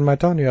bird in my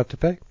town, you have to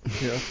pay.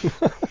 Yeah.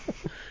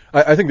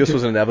 I think this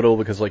was inevitable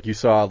because, like, you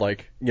saw,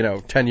 like,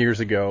 10 years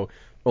ago,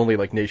 only,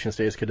 like, nation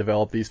states could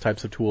develop these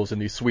types of tools in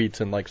these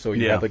suites, and, like, so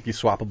you Yeah. had, like,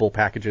 these swappable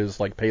packages,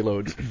 like,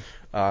 payloads.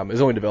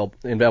 It's only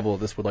inevitable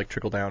this would, like,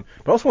 trickle down.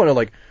 But I also want to,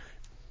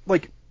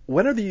 like,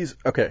 when are these,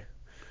 okay,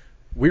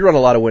 we run a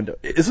lot of Windows.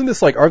 Isn't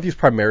this, like, aren't these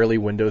primarily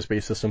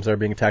Windows-based systems that are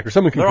being attacked? Or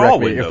someone can They're correct all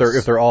me Windows.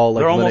 if they're all,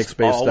 like, They're almost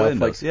Linux-based all stuff.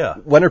 Windows, like, yeah.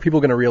 when are people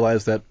going to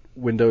realize that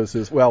Windows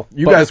is, well,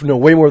 you But- guys know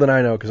way more than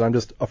I know because I'm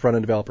just a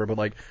front-end developer, but,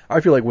 like, I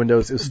feel like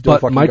Windows is still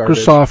But fucking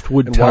Microsoft garbage.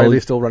 would and tell why are you- they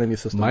still running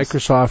these systems?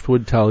 Microsoft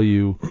would tell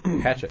you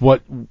Patch it.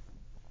 what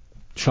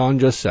Sean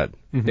just said.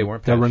 They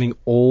weren't They're patched. running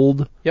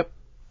old Yep.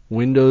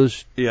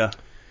 Windows Yeah.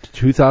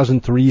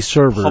 2003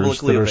 servers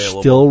Publicly that are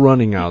available. still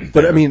running out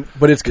But there. I mean,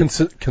 but it's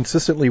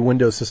consistently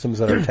Windows systems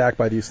that are attacked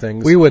by these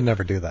things. We would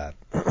never do that.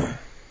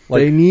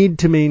 they need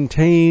to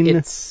maintain,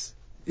 It's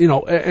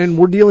and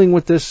we're dealing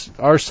with this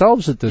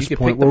ourselves at this You could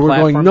point pick the where we're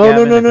going, platform, no,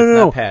 Gavin, if it's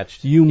no. not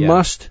patched. You Yeah.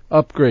 must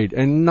upgrade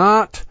and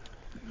not,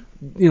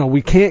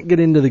 we can't get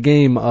into the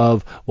game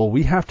of, well,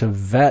 we have to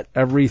vet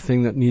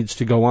everything that needs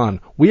to go on.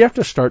 We have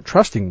to start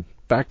trusting.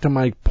 Back to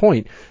my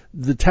point,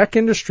 the tech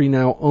industry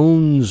now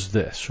owns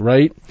this,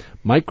 right?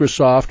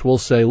 Microsoft will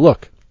say,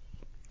 look,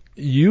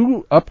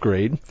 you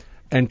upgrade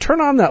and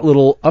turn on that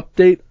little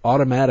update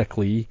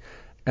automatically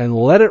and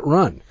let it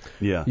run.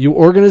 Yeah. You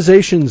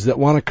organizations that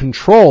want to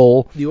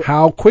control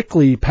how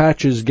quickly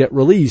patches get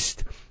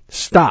released,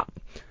 stop.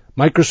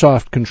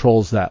 Microsoft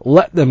controls that.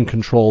 Let them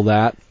control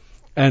that.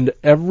 And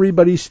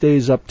everybody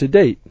stays up to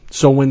date.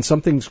 So when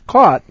something's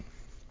caught,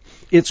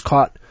 it's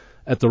caught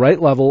at the right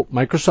level.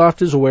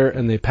 Microsoft is aware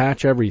and they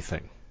patch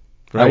everything.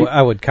 Right?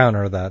 I would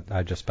counter that.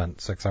 I just spent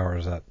 6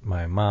 hours at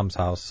my mom's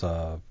house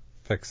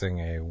fixing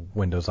a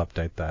Windows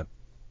update that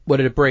what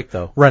did it break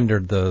though?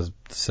 rendered the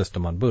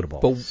system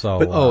unbootable.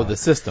 The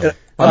system.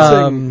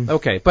 I'm saying,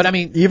 Okay, but I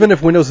mean, even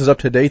if Windows is up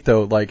to date,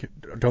 though, like,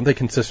 don't they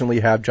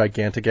consistently have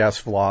gigantic ass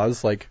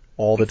flaws, like,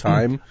 all the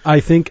time? I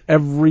think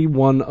every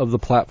one of the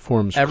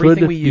platforms Everything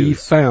could we be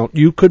use. found.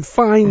 You could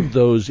find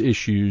those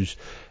issues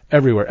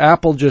everywhere.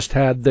 Apple just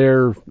had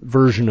their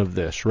version of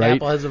this, right?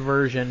 Apple has a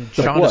version.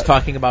 Like Sean what? is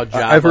talking about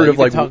Java. I've heard you of,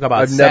 can like, talk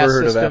about I've never SAS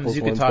heard of systems. Apple's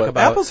You can ones, talk but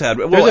about Apple's had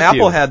there's well. a Apple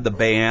few. had the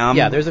BAM.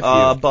 Yeah, there's a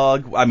few.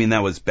 Bug. I mean,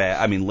 that was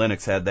bad. I mean,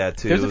 Linux had that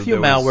too. There's a few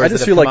There was- malwares I just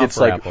that feel have like come it's out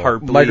for like Apple.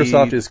 Heartbleed.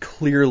 Microsoft is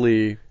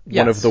clearly one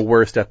Yes. of the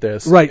worst at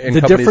this. Right. and The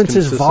companies difference is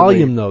consistently-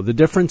 volume, though. The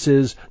difference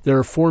is there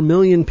are 4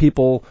 million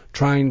people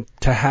trying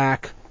to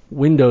hack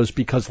Windows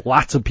because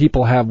lots of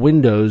people have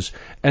Windows,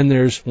 and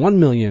there's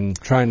 1 million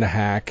trying to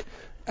hack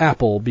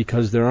Apple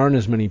because there aren't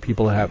as many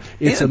people that have.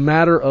 It's a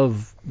matter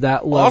of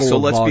that level Also,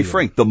 of let's be volume.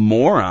 frank, the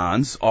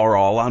morons are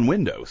all on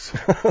Windows.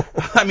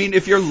 I mean,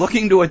 if you're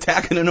looking to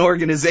attack an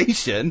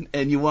organization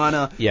and you want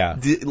to Yeah.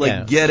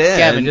 get in.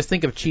 Gavin, just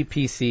think of cheap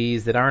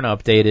PCs that aren't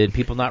updated,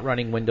 people not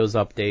running Windows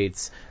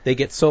updates. They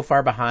get so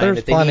far behind There's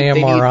that they plenty need, of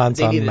they need- morons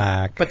they on need,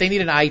 Mac. But they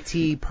need an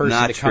IT person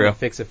Not to come true. and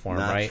fix it for them,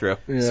 Not right? true.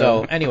 Yeah.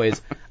 So,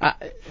 anyways,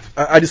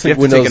 I just think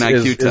You have to Windows take an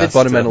IQ is test.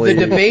 fundamentally.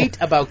 the debate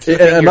about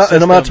keeping and, your I'm not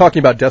system- talking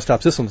about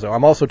desktop systems, though.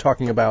 I'm also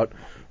talking about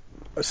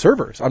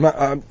servers.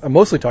 I'm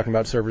mostly talking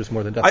about servers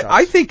more than desktops.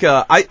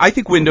 I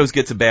think Windows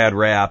gets a bad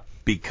rap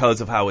because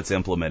of how it's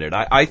implemented.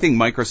 I think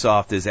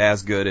Microsoft is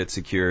as good at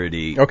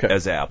security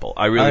as Apple.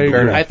 I really agree.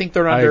 believe. I think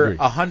they're I under agree.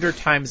 100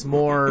 times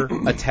more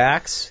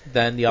attacks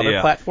than the other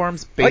Yeah.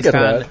 platforms I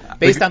get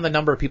based on the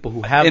number of people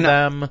who have And,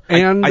 them.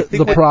 And I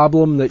think the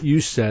problem that you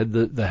said,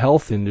 the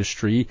health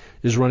industry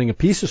is running a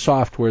piece of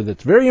software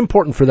that's very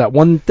important for that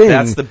one thing,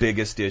 That's the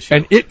biggest issue.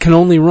 and it can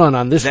only run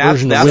on this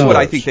version of That's Windows. what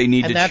I think they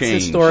need And to that's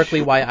change.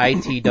 historically why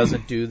IT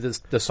doesn't do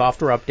the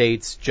software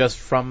updates just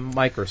from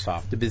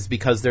Microsoft. It's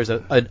because there's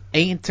an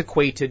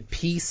antiquated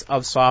piece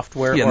of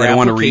software Yeah, or and they don't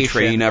want to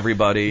application retrain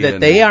everybody. that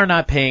and- they are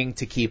not paying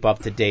to keep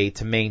up to date,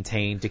 to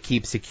maintain, to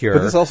keep secure.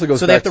 But this also goes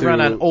so they have back to run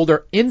to- on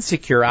older,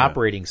 insecure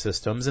operating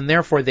systems, and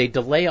therefore they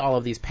delay all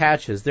of these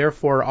patches.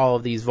 Therefore, all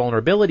of these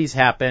vulnerabilities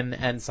happen,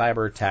 and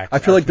cyber attacks. I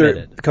feel are like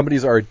committed.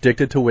 companies are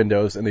addicted to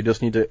Windows, and they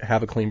just need to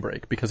have a clean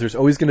break because there's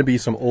always going to be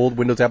some old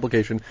Windows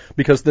application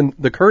because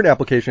the current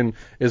application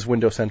is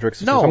Windows centric.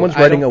 So No, if someone's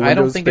I writing a don't- I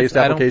don't think Windows based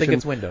it's- I don't think application.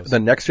 it's Windows. The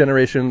next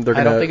generation, they're I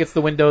going to. don't think it's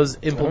the Windows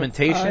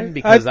implementation I-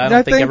 because I, I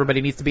don't think think-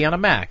 everybody needs to be on a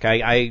Mac.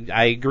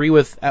 I agree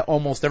with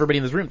almost everybody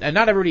in this room, and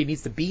not everybody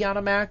needs to be on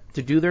a Mac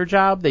to do their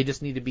job. They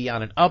just need to be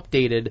on an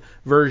updated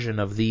version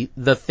of the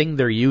thing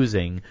they're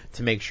using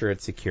to make sure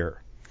it's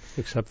secure.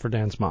 Except for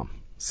Dan's mom.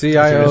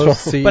 CIOs,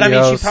 CEOs. But I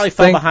mean, she probably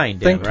fell behind,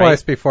 Dan, Think right?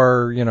 twice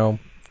before,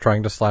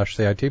 trying to slash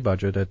the IT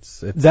budget.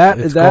 It's going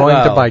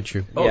to bite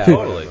you. Oh, Yeah.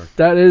 totally.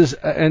 That is,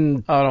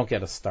 and Oh, don't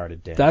get us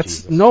started, Dan.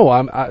 that's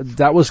Jesus.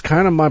 that was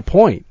kind of my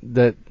point,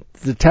 that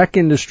the tech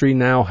industry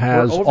now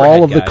has We're all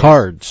overhead of the guys.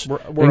 cards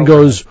We're and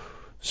goes,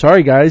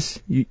 sorry guys,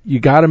 you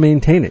got to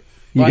maintain it.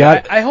 You Well,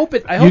 got. I hope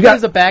it. I you hope got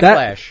there's a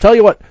backlash. Tell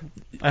you what,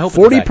 I hope it's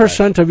a backlash.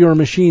 40% of your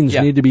machines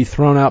Yeah. need to be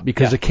thrown out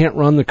because Yeah. it can't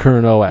run the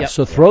current OS. Yep.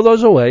 So throw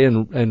those away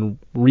and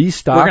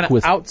restock We're going to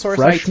with outsource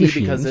fresh IT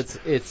machines. because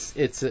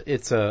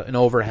it's an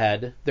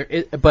overhead.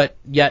 But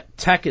yet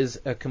tech is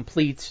a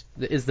complete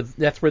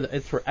that's where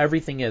it's where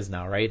everything is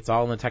now, right? It's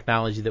all in the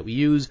technology that we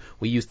use.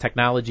 We use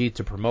technology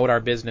to promote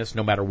our business,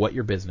 no matter what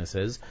your business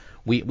is.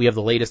 We have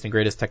the latest and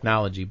greatest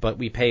technology, but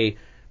we pay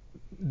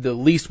the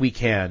least we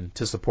can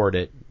to support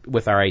it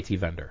with our IT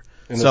vendor.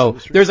 So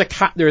there's a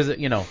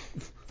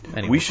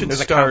anyway, We should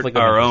there's a start conflict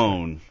of our interest.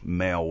 own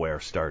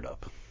malware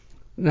startup.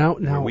 Now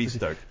Where we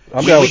start.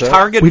 I'm we down with that.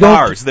 target We don't-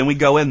 bars, then we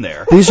go in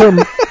there. These are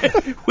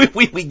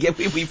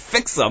we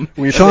fix them.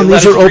 Sean.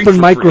 These are open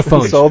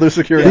microphones. It's all their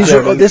security.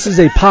 This is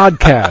a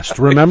podcast.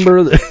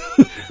 Remember,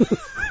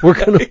 we're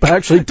going to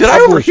actually. Did I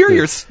publish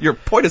overhear this. your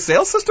point of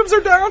sale systems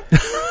are down?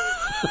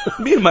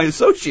 Me and my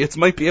associates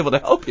might be able to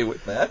help you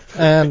with that.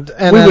 And We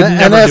would never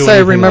do NSA,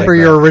 anything remember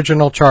like your that.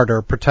 original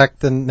charter: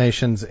 protect the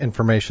nation's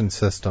information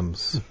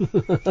systems.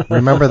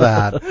 Remember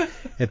that.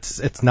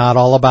 It's not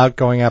all about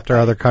going after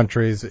other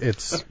countries.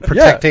 It's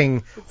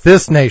protecting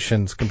this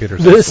nation's computer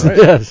This, systems.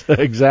 yes,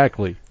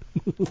 exactly.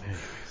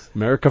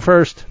 America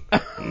first.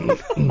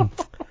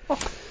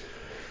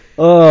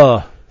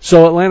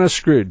 So Atlanta's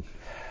screwed.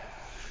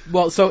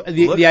 Well, so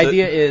Look, the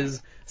idea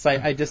is, so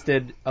I just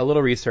did a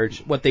little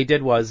research. What they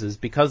did is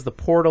because the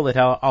portal that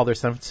held all their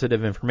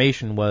sensitive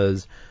information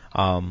was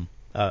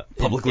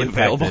Publicly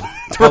impacted, available.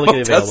 publicly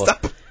Remote available,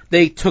 desktop.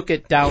 they took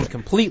it down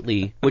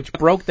completely, which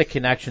broke the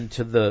connection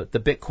to the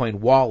Bitcoin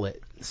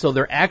wallet. So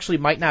there actually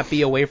might not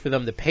be a way for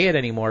them to pay it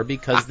anymore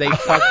because they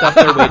fucked up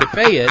their way to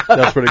pay it.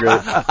 That's pretty great.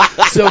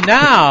 So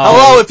now,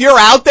 Hello, if you're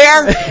out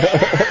there,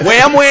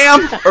 Wham Wham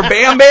or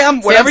Bam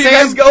Bam, whatever you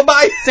Sam. guys go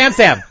by.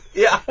 Sam.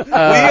 Yeah, we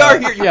are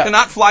here. You yeah.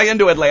 cannot fly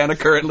into Atlanta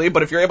currently,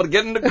 but if you're able to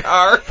get in the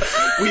car,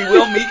 we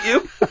will meet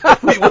you.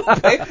 We will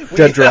pay.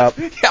 Dead drop.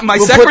 Yeah, my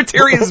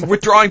secretary is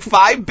withdrawing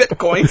 5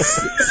 bitcoins.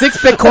 6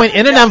 Bitcoin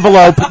in an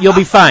envelope, you'll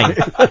be fine.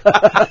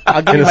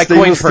 I'll give In you a my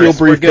coin stainless steel purse.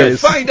 We're good.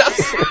 briefcase. Find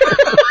us.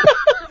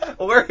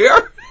 We're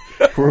here.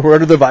 We're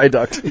under the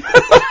viaduct.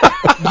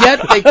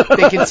 Yet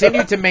they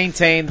continue to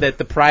maintain that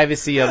the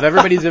privacy of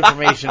everybody's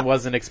information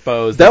wasn't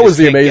exposed. That They was just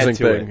the can't get amazing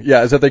to thing. it.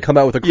 Yeah, is that they come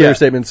out with a clear Yeah.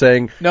 statement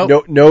saying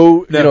Nope.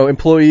 no,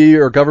 employee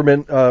or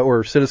government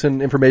or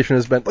citizen information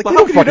has been like. Well, they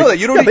how don't can you know fucking- that?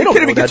 You don't yeah, even, they don't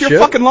can't know even get that to your shit.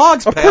 fucking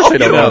logs, Of pal. course they You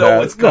don't know that.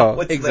 what's, No.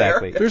 what's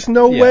Exactly. there. There's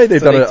no Yeah, way they've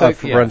so done they a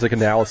took- yeah. forensic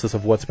analysis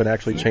of what's been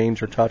actually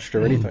changed or touched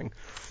or anything.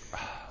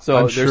 So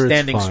I'm they're sure it's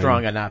standing fine.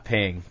 strong on not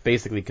paying,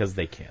 basically because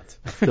they can't.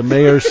 The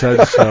mayor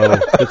said so.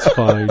 It's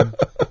fine.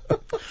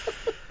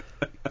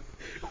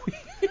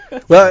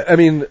 Well, I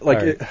mean, like,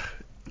 All right.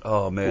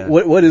 Oh man.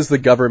 what is the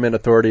government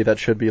authority that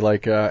should be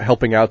like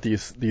helping out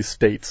these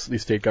states,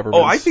 these state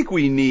governments? Oh, I think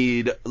we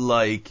need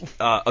like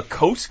a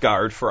Coast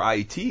Guard for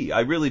IT.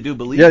 I really do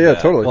believe. Yeah,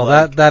 that. totally. Well,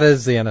 Like, that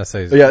is the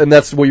NSA's. Yeah, and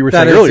that's what you were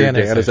That saying is earlier,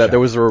 the Dan, NSA is that job. there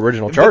was their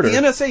original But charter. the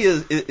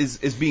NSA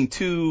is being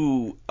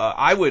too.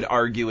 I would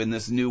argue in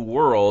this new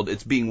world,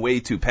 it's being way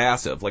too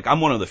passive. Like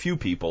I'm one of the few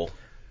people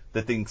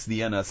that thinks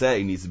the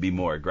NSA needs to be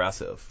more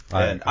aggressive,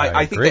 and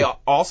I think agree. they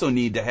also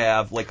need to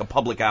have like a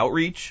public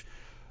outreach.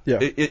 Yeah.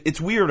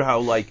 It's weird how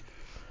like.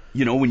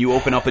 You know, when you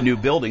open up a new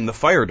building, the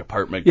fire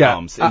department Yeah,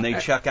 comes and they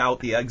check out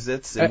the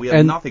exits, and we have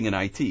and- nothing in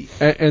IT.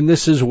 And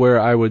this is where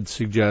I would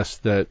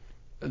suggest that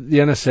the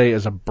NSA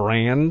as a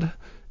brand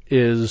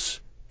is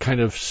kind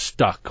of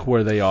stuck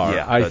where they are.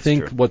 Yeah, I that's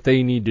think true. what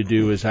they need to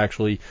do is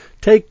actually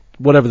take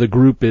whatever the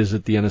group is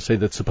at the NSA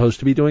that's supposed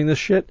to be doing this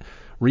shit,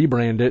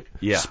 rebrand it,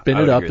 Yeah, spin I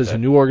it would up agree with as a that.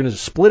 new organization,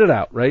 split it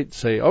out, right?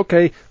 Say,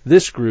 okay,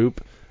 this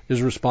group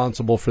is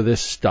responsible for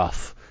this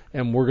stuff,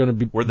 and we're going to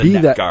be We're the be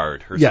net that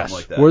guard or yes, something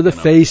like that. we're the you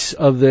know? face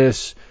of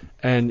this.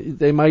 And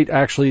they might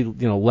actually,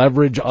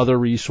 leverage other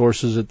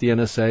resources at the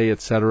NSA, et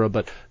cetera.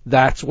 But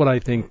that's what I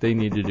think they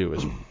need to do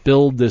is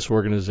build this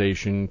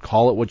organization,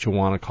 call it what you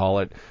want to call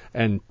it,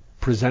 and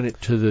present it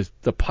to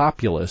the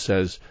populace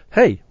as,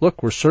 hey,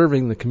 look, we're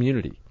serving the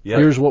community. Yeah.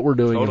 Here's what we're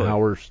doing Totally. and how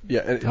we're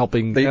and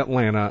helping they-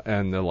 Atlanta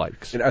and the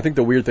likes. And I think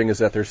the weird thing is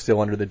that they're still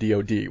under the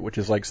DoD, which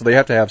is like, so they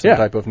have to have some Yeah.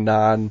 type of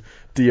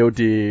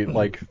non-DoD,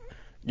 like,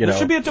 There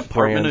should be a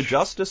Department branch. of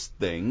Justice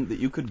thing that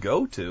you could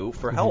go to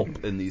for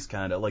help in these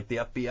kind of, like the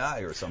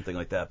FBI or something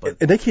like that. But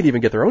And they can't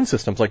even get their own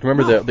systems. Like,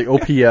 remember the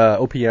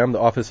OPM, the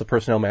Office of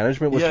Personnel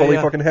Management, was Yeah, totally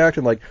yeah. fucking hacked,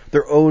 and like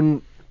their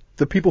own,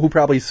 the people who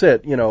probably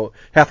sit,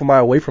 half a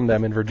mile away from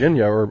them in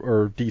Virginia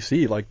or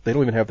DC, like they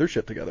don't even have their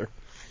shit together.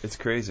 it's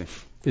crazy.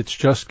 It's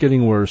just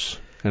getting worse,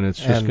 and it's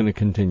just And- going to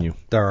continue.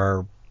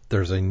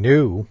 There's a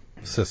new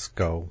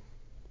Cisco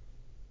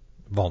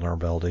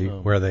vulnerability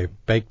where they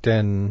baked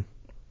in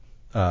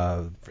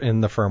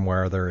in the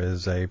firmware there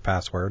is a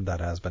password that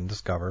has been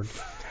discovered.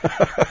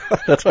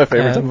 That's my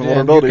favorite type of And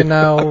vulnerability. you can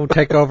now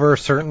take over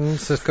certain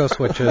Cisco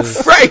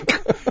switches. Frank,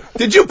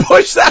 did you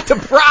push that to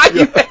prod,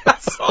 you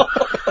asshole?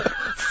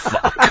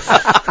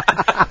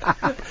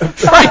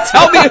 Frank,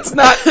 tell me it's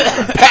not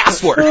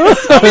password.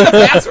 Tell me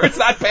the password's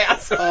not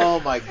password. Oh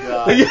my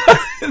god.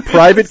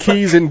 Private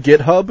keys in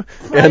GitHub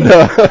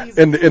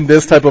and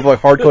this type of like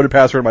hard-coded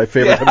password are my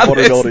favorite type of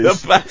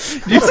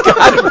vulnerabilities. You've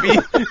got to be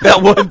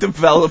that one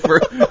developer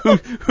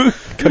who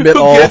Commit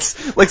who all.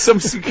 gets, like, some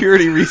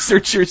security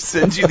researcher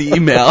sends you the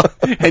email,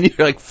 and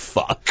you're like,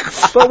 fuck.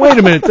 But wait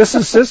a minute, this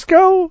is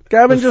Cisco?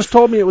 Gavin just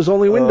told me it was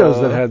only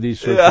Windows that had these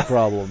sorts of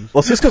problems.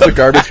 Well, Cisco's a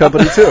garbage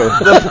company too.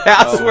 The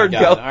password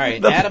God. go. All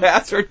right, the add 'em-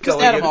 password Just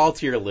going add them in. all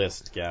to your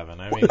list, Gavin.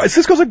 I mean,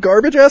 Cisco's a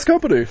garbage ass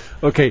company.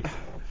 Okay,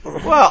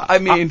 Well, I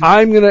mean,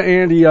 I'm going to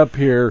ante up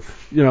here.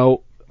 You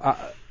know,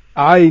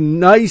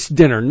 nice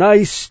dinner,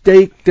 nice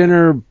steak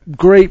dinner,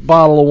 great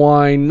bottle of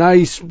wine,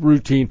 nice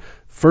routine.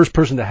 First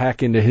person to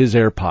hack into his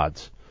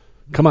AirPods.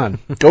 Come on,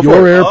 Go for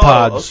your it.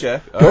 AirPods.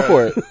 Okay. Go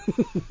for it.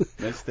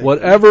 Nice thing.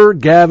 Whatever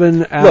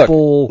Gavin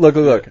Apple, Look.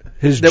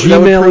 his That would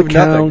Gmail prove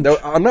account.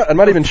 nothing. No, I'm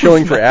not even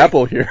shilling for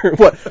Apple here.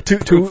 What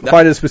to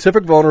find a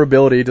specific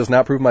vulnerability does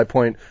not prove my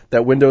point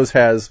that Windows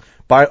has.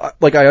 I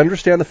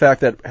understand the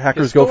fact that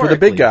hackers go for the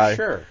big guy.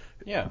 Sure.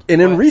 Yeah.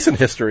 And in recent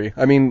history,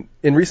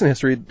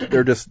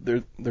 they're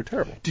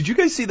terrible. Did you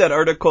guys see that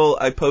article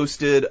I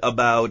posted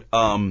about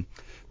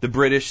the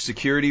British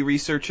security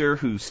researcher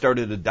who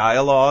started a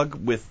dialogue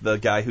with the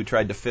guy who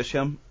tried to phish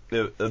him?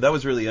 That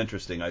was really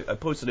interesting. I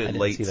posted it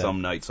didn't late see that.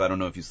 some night, so I don't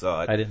know if you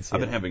saw it. I didn't see I've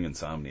been it. having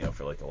insomnia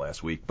for like the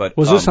last week. But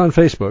Was this on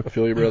Facebook? I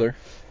feel you, brother.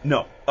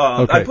 No.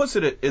 Okay. I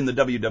posted it in the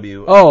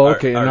WW. Oh,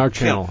 okay, in our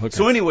channel. Okay.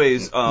 So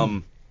anyways,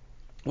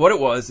 what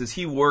it was is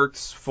he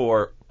works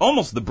for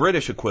almost the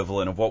British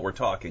equivalent of what we're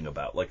talking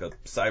about, like a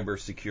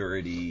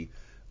cybersecurity,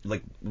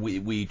 like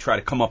we try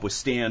to come up with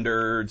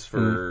standards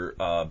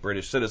for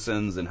British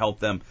citizens and help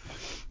them.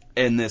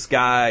 And this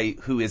guy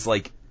who is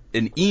like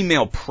an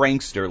email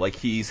prankster, like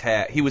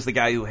he was the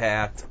guy who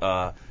hacked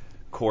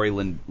Corey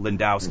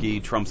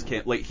Lewandowski, Trump's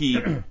like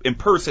he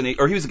impersonate,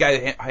 or he was the guy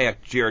that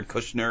hacked Jared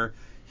Kushner.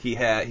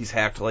 He's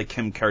hacked like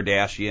Kim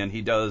Kardashian.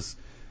 He does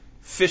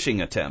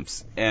phishing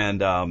attempts,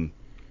 and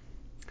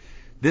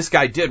this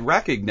guy did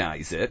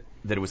recognize it,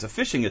 that it was a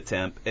phishing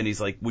attempt, and he's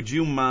like, would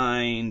you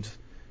mind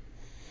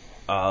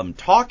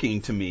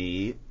talking to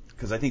me?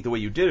 Because I think the way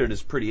you did it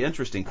is pretty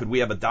interesting. Could we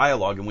have a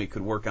dialogue and we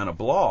could work on a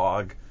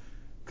blog?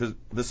 Because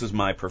this is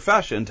my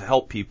profession, to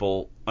help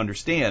people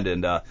understand.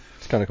 And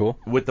It's kind of cool.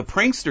 what the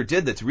prankster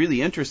did that's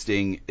really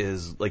interesting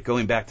is like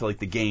going back to like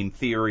the game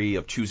theory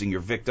of choosing your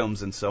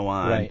victims and so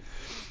on. Right.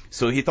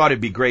 So he thought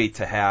it'd be great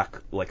to hack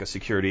like a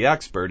security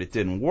expert. It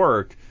didn't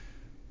work.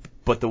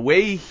 But the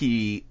way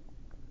he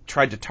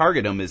tried to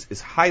target him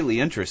is highly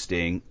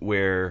interesting,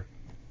 where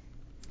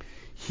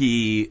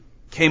he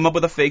came up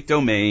with a fake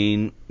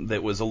domain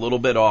that was a little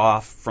bit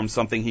off from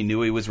something he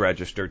knew he was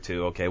registered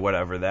to. Okay,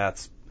 whatever,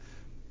 that's,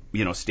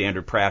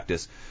 standard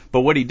practice. But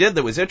what he did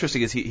that was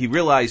interesting is he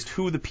realized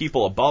who the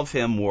people above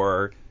him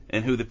were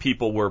and who the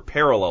people were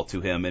parallel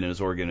to him in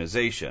his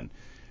organization.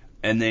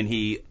 And then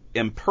he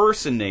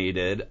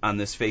impersonated on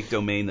this fake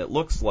domain that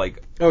looks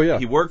like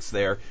he works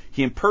there.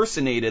 He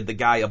impersonated the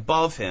guy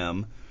above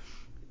him,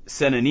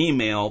 sent an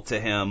email to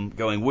him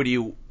going, what do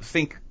you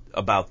think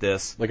about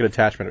this? Like an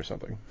attachment or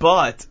something.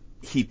 But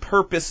he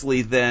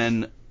purposely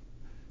then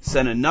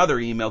sent another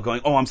email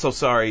going, oh, I'm so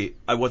sorry,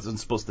 I wasn't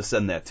supposed to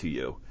send that to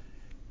you.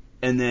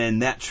 And then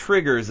that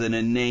triggers an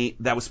innate,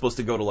 that was supposed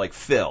to go to like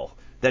Phil.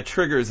 That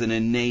triggers an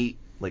innate,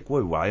 like,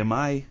 why am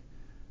I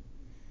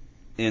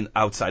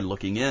outside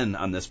looking in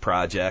on this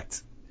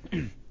project?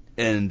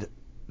 And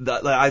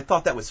I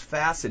thought that was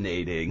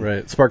fascinating. Right.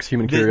 It sparks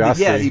human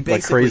curiosity. Yeah, he basically,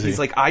 like crazy. he's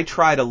like, I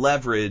try to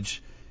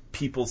leverage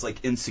people's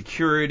like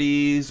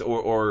insecurities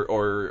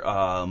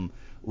or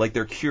like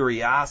their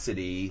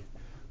curiosity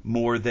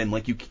more than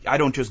like I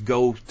don't just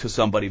go to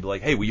somebody and be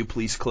like, hey, will you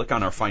please click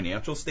on our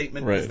financial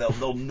statement? Right. Because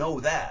they'll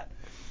know that.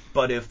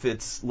 But if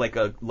it's like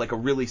a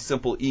really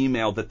simple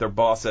email that their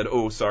boss said,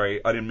 oh,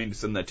 sorry, I didn't mean to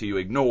send that to you,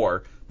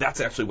 ignore, that's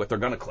actually what they're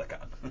going to click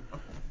on.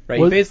 Right.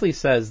 He basically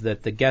says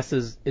that the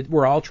guesses,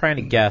 we're all trying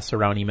to guess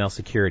around email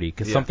security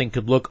because something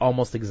could look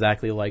almost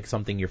exactly like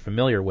something you're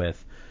familiar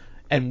with.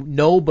 And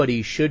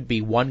nobody should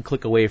be one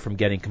click away from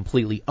getting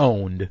completely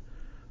owned,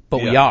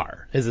 but we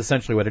are, is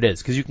essentially what it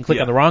is. Because you can click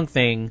on the wrong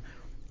thing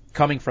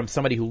coming from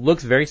somebody who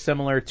looks very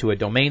similar to a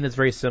domain that's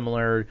very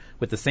similar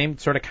with the same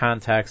sort of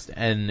context,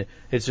 and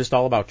it's just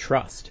all about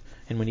trust.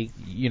 And when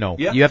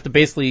you have to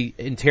basically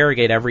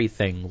interrogate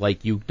everything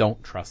like you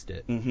don't trust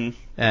it. Mm-hmm.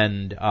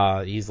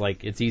 And he's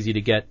like, it's easy to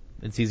get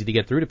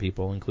through to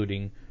people,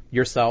 including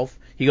yourself.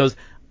 He goes,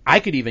 I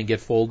could even get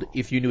fooled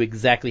if you knew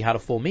exactly how to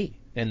fool me.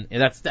 And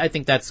I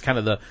think that's kind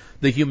of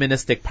the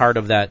humanistic part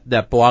of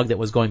that blog that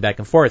was going back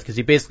and forth, because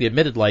he basically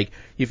admitted, like,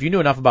 if you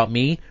knew enough about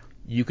me,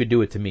 you could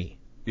do it to me.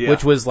 Yeah.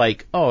 Which was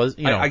like,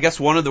 I guess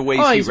one of the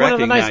ways he he's one of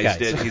the nice recognized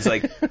guys. it, he's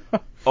like,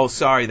 oh,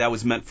 sorry, that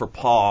was meant for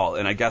Paul.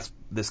 And I guess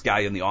this guy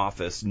in the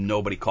office,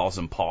 nobody calls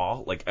him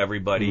Paul. Like,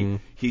 everybody,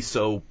 he's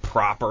so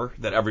proper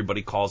that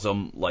everybody calls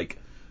him, like,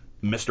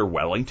 Mr.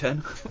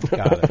 Wellington.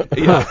 Got it.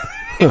 Yeah.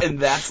 And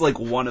that's, like,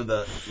 one of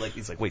the, like,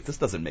 he's like, wait, this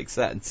doesn't make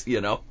sense, you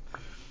know?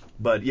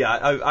 But,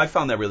 yeah, I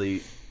found that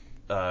really,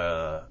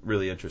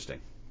 really interesting.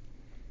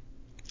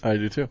 I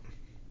do too.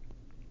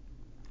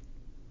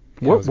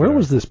 Where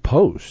was this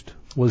post?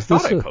 Was I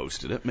this thought I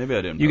posted it. Maybe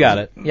I didn't. You post got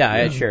it. Yeah, I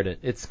had shared it.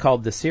 It's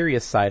called The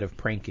Serious Side of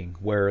Pranking,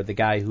 where the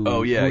guy who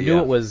knew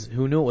it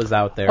was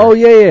out there. Oh,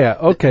 yeah.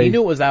 Okay. He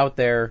knew it was out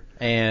there,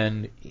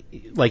 and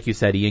like you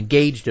said, he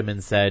engaged him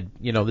and said,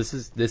 you know, this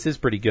is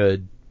pretty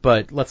good,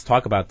 but let's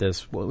talk about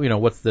this. Well, you know,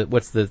 what's the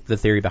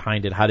theory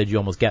behind it? How did you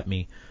almost get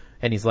me?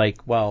 And he's like,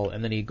 well,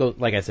 and then he goes,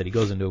 like I said, he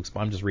goes into.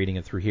 I'm just reading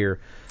it through here,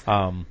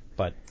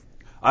 but.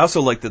 I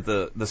also like that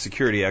the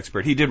security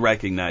expert, he did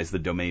recognize the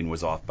domain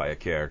was off by a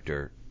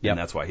character, and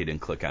that's why he didn't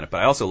click on it.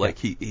 But I also like,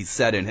 he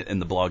said in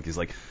the blog, he's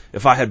like,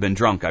 if I had been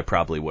drunk, I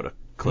probably would have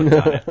clicked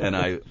on it. And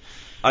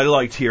I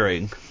liked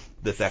hearing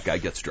that guy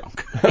gets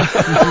drunk.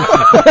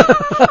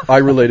 I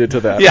related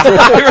to that. Yeah,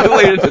 I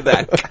related to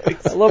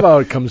that. I love how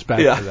it comes back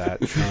to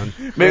that, Sean.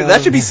 Maybe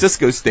that should be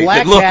Cisco's statement.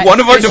 Black Look, hat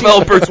one of our issue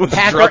developers was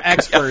hacker drunk.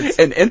 experts.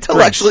 An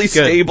intellectually Good.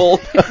 stable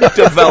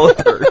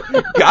developer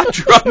got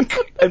drunk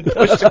and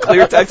pushed a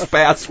clear text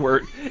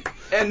password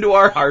into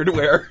our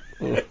hardware.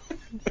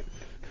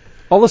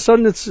 All of a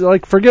sudden, it's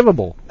like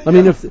forgivable. I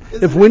mean,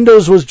 if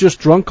Windows was just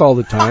drunk all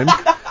the time,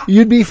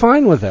 you'd be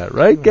fine with that,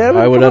 right,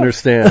 Gavin? I would Come on.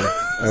 understand.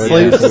 I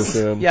would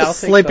understand. Yeah, I'll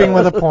take Sleeping the-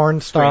 with a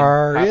porn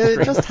star.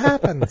 It just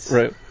happens.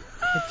 Right.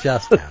 It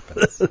just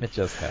happens. It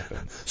just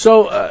happens.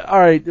 So, all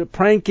right,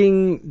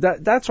 pranking.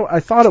 That's what I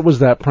thought it was,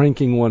 that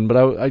pranking one,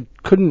 but I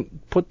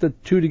couldn't put the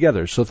two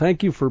together. So,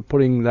 thank you for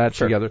putting that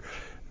together.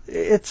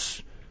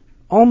 It's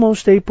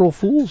almost April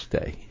Fool's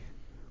Day.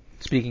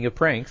 Speaking of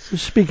pranks,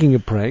 Speaking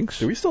of pranks,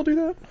 Do we still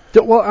do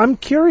that? well, I'm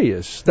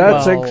curious.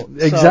 That's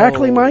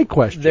exactly so my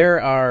question. There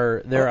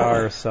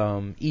are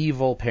some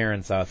evil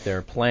parents out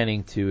there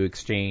planning to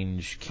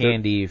exchange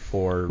candy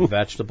for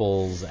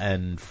vegetables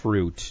and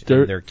fruit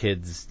in their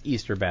kids'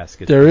 Easter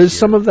baskets. There this is year.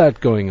 some of that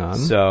going on.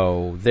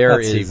 So there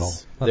That's is evil.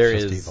 That's there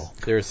just is evil.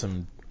 there's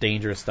some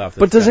dangerous stuff.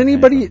 But That's does gotten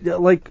anybody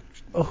happen. like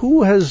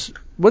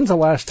when's the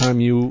last time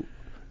you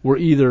were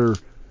either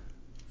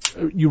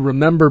you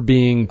remember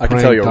being I can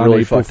pranked tell you a on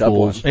really April fucked up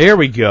one. Fools, There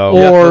we go.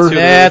 or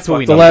That's what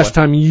we the know. last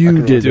time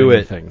you did do it.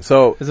 anything?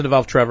 So, Does it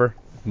involve Trevor?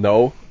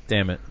 no.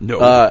 Damn it.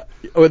 No.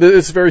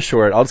 It's very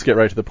short. I'll just get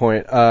right to the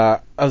point. I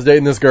was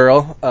dating this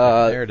girl.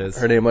 There it is.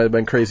 Her name might have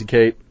been Crazy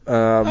Kate.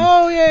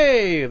 Oh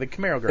yay, the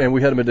Camaro girl. And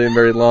we hadn't been dating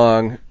very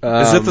long.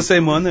 Is it the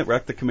same one that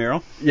wrecked the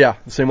Camaro? Yeah,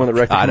 the same one that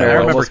wrecked the God, I Camaro.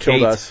 remember Almost killed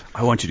Kate. us.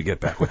 I want you to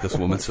get back with this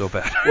woman so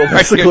bad. Well, I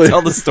basically- can't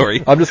tell the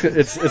story. I'm just.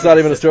 It's not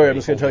even a story. I'm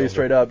just gonna tell you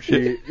straight up.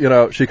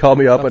 She called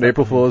me up on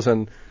April Fool's,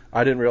 and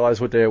I didn't realize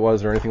what day it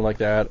was or anything like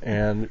that.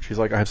 And she's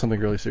like, I have something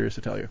really serious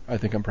to tell you. I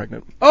think I'm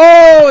pregnant.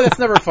 Oh, that's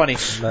never funny.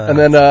 And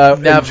then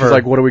and Never. she's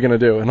like, what are we going to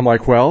do? And I'm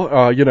like, well,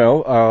 we're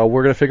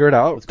going to figure it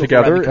out go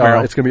together. ride the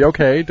Camaro. It's going to be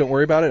okay. Don't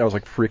worry about it. And I was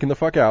like freaking the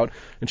fuck out.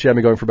 And she had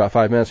me going for about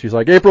 5 minutes. She's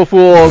like, April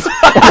Fools.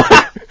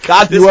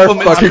 God, this You are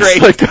woman's fucking great.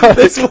 psychotic.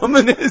 This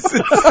woman is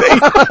insane.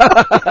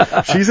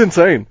 She's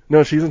insane.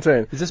 No, she's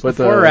insane. Is this But,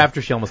 before or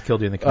after she almost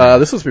killed you in the Camaro?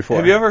 This was before.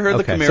 Have you ever heard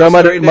Okay. the Camaro So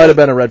it story? might have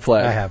been a red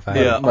flag. I have.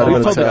 Yeah. Might have You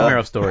been a told the tell.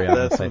 Camaro story on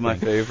That's this, I my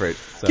think. favorite.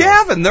 So.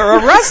 Gavin, they're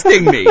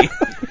arresting me.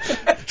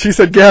 She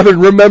said, Gavin,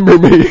 remember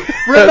me.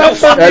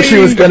 As she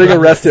was getting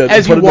arrested.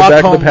 As put you in the walk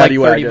back of home the paddy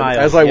like 30 wagon. miles,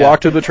 As I yeah.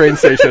 walked to the train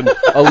station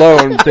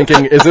alone,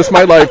 thinking, is this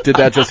my life? Did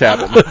that just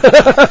happen?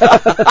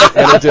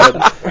 And it did.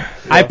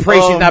 I pray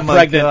she's not my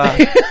pregnant.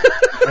 God.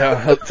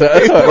 Yeah,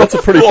 that's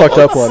a pretty fucked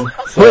up one.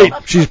 So, Wait,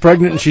 she's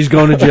pregnant and she's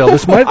going to jail.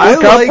 This might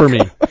work out for me.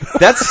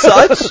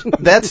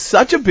 That's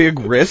such a big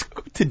risk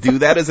to do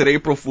that as an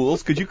April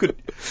Fool's, because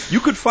you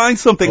could find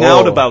something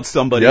out about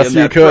somebody. Yes, in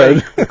you that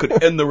could. prank that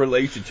could end the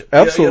relationship.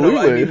 Absolutely.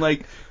 I mean,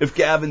 like if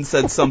Gavin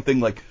said something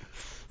like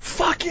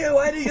 "fuck you,"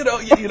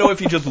 if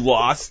he just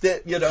lost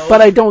it,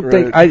 But I don't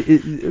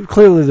think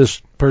clearly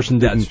this person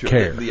didn't That's true.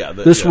 care. Yeah,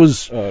 this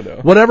was Oh, no.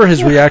 whatever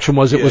his reaction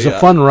was. It was a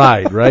fun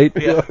ride, right?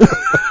 Yeah.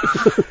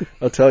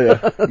 I'll tell you,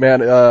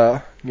 man.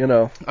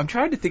 I'm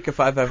trying to think if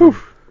I've ever.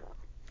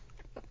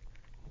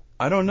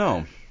 I don't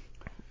know.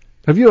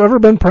 Have you ever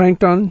been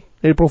pranked on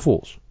April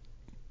Fools?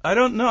 I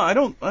don't know. I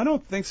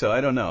don't think so.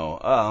 I don't know.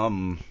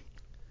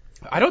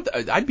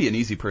 I'd be an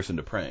easy person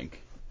to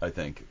prank, I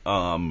think.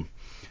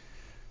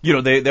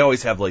 They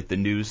always have like the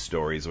news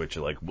stories, which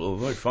are like,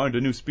 well, I find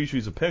a new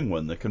species of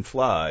penguin that can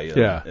fly,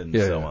 and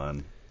so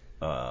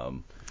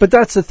on. But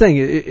that's the thing.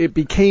 It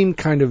became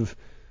kind of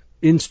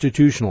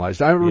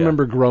institutionalized. I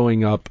remember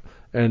growing up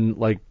and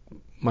like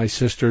my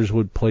sisters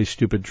would play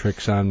stupid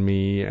tricks on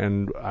me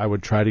and I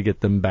would try to get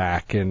them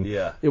back, and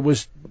it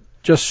was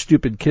just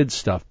stupid kid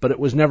stuff, but it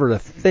was never a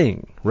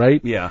thing,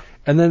 right? Yeah.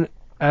 And then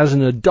as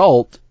an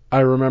adult, I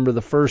remember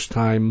the first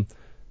time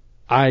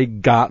I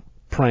got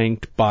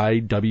pranked by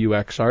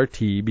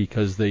WXRT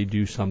because they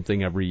do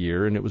something every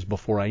year, and it was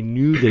before I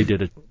knew they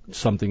did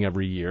something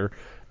every year.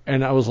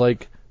 And I was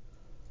like,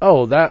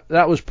 oh,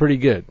 that was pretty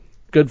good.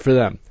 Good for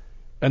them.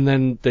 And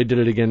then they did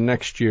it again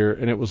next year,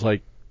 and it was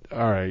like, all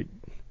right,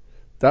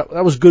 that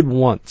was good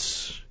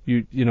once.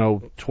 You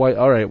know, twice.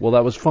 All right, well,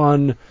 that was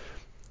fun,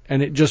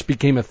 and it just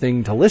became a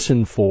thing to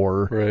listen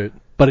for. Right.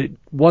 But it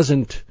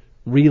wasn't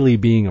really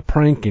being a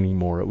prank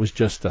anymore. It was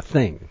just a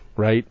thing,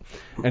 right?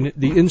 And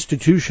the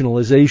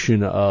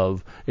institutionalization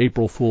of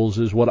April Fools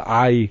is what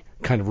I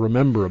kind of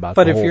remember about.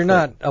 But the if whole you're thing.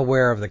 not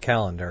aware of the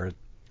calendar,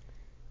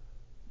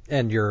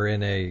 and you're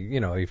in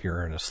if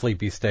you're in a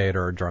sleepy state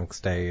or a drunk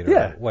state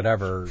or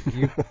whatever,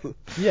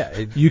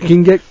 you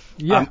can get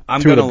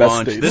I'm Two of going to the best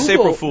launch states. this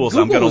Google, April Fool's.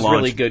 Google I'm going to was launch.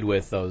 really good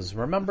with those.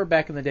 Remember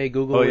back in the day,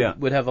 Google Oh, yeah.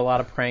 would have a lot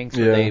of pranks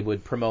where Yeah. they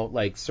would promote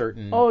like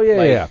certain,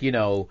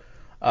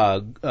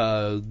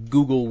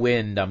 Google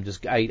Wind.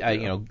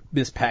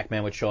 Miss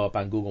Pac-Man would show up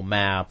on Google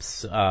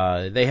Maps.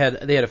 They had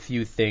a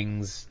few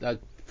things,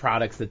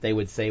 products that they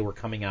would say were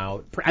coming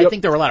out. I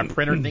think there were a lot of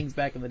printer things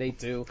back in the day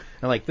too.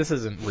 And like, this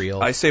isn't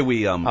real. I say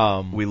we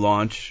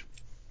launch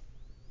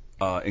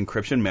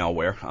encryption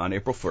malware on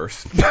April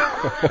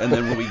 1st, and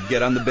then when we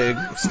get on the big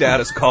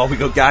status call, we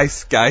go,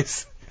 guys,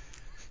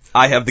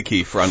 I have the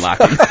key for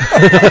unlocking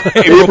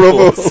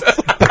April Fools.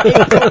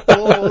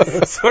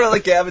 Sort of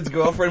like Gavin's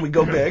girlfriend, we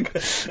go big.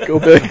 Go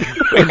big.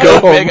 We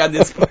go big on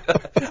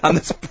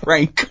this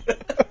prank.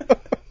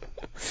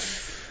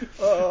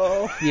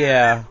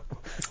 Yeah.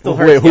 Still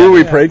Wait, hurts, who are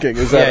we yeah. pranking?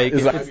 Is that Yeah,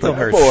 is that it still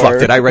hurts. or- Fuck,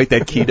 did I write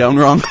that key down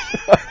wrong?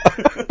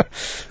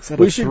 Is that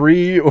a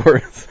 3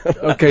 or?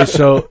 okay.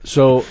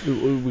 So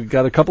we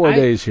got a couple of I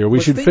days here. We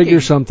was should thinking,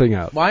 figure something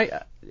out.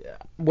 Why?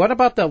 What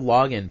about the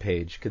login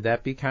page? Could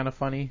that be kind of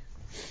funny?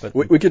 But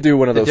We could do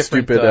one of the those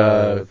different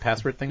stupid.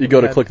 password things. You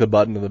go to click the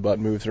button and the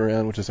button moves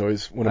around, which is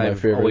always one of my I've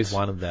favorites. always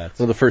wanted that.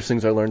 One of the first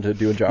things I learned to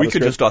do in JavaScript. We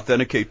could just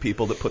authenticate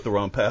people that put the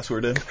wrong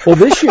password in Well,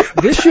 this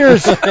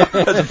year's as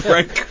a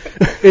prank.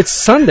 it's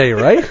Sunday,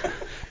 right?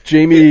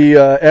 Jamie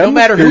M. No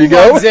matter here who you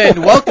go. logs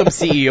in, welcome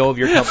CEO of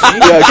your company.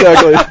 Yeah,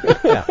 exactly.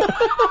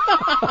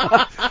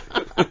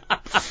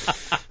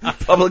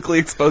 Publicly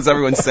expose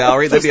everyone's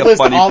salary. That'd Just be a list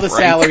funny all the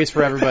prank. salaries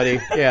for everybody.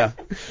 Yeah.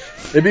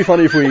 It'd be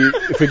funny if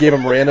we gave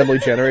them randomly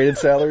generated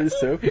salaries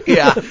too.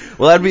 Yeah,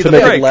 well, that'd be To the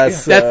make it prank.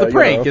 less. That's the you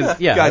prank. know. Is,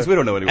 yeah. Guys, we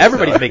don't know anyone's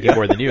Everybody's salary. making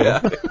more than you.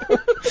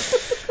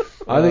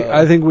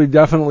 I think we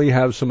definitely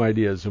have some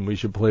ideas, and we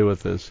should play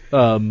with this.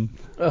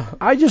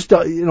 I just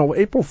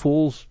April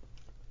Fools.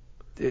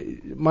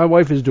 My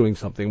wife is doing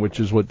something, which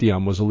is what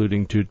Dion was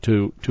alluding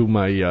to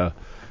my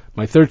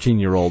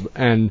 13-year-old,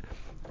 and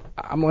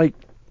I'm like,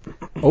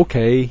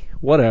 okay,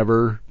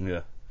 whatever,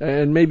 Yeah.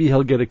 and maybe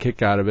he'll get a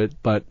kick out of it,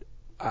 but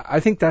I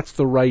think that's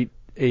the right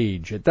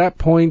age. At that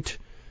point,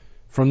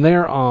 from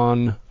there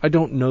on, I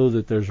don't know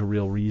that there's a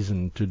real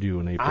reason to do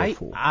an April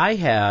Fool.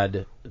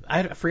 I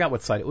forgot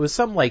what site. It was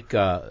some like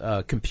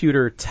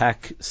computer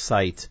tech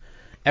site.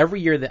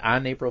 Every year that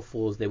on April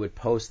Fools they would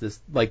post this,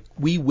 like,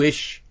 we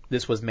wish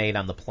this was made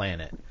on the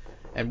planet.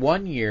 And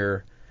one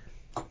year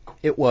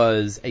it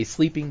was a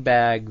sleeping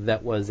bag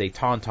that was a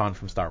Tauntaun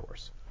from Star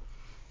Wars.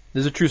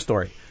 This is a true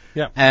story.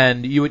 Yeah.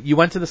 And you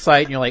went to the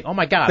site and you're like, oh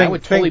my god, I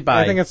would totally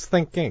buy. I think it's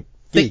ThinkGeek.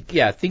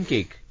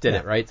 ThinkGeek did Yeah.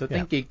 it, right? So Yeah.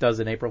 ThinkGeek does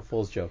an April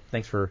Fool's joke.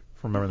 Thanks for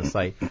remembering the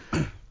site.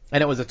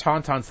 And it was a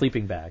Tauntaun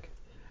sleeping bag.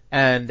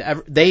 And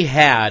they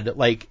had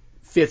like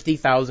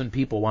 50,000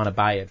 people want to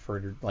buy it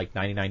for like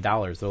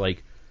 $99. They're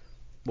like,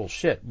 well,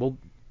 shit, we'll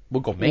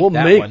go make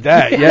that make one.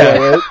 that,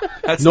 yeah.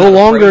 That's No not a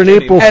longer prank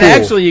an April anymore. And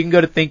Fool. actually, you can go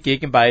to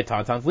ThinkGeek and buy a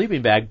Tauntaun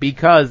sleeping bag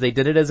because they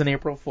did it as an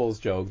April Fool's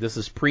joke. This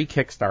is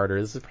pre-Kickstarter.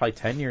 This is probably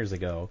 10 years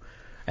ago.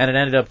 And it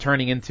ended up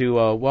turning into,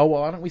 well,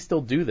 why don't we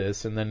still do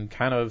this and then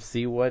kind of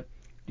see what,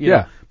 you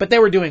know. But they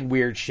were doing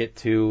weird shit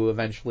too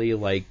eventually,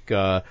 like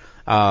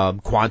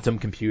quantum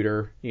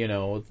computer,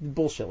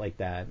 bullshit like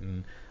that.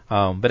 And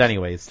but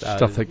anyways.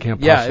 Stuff that can't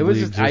Yeah, it was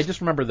possibly just, I exist.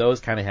 just remember those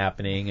kind of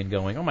happening and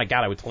going, oh my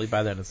god, I would totally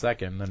buy that in a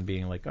second, and then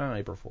being like, oh,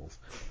 April Fools.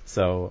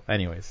 So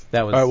anyways,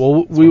 that was... All right,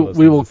 well, that's one of those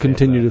we things will to say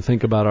continue about to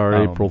think about our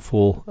Um, April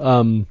Fool.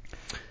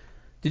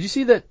 Did you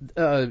see that,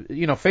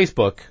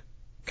 Facebook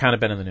kind of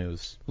been in the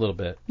news a little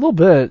bit? A little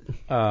bit.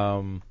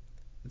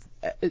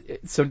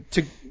 So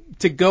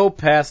to go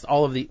past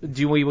all of the...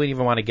 Do we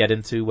even want to get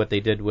into what they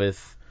did with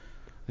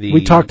the...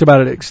 We talked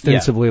about it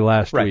extensively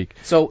last Right. week.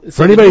 So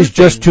For anybody who's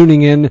just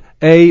tuning in,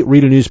 A,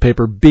 read a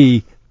newspaper,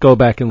 B, go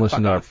back and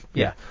listen to our...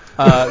 Yeah.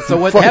 So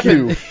what Fuck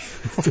happened... you.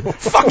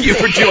 Fuck you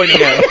for joining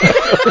us.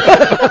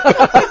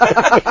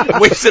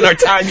 Wasting our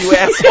time, you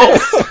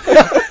assholes.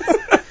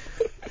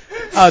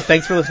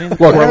 Thanks for listening.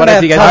 Look, Or what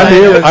else you guys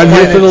I'm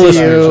here for the to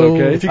listeners, you.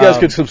 okay? If you guys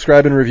could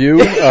subscribe and review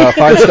 5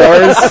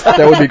 stars,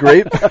 that would be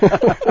great.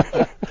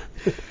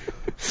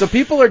 So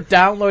people are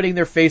downloading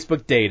their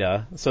Facebook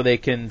data so they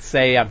can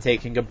say I'm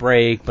taking a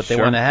break, but they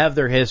Sure. want to have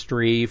their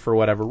history for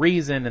whatever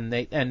reason,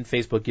 and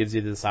Facebook gives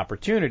you this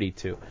opportunity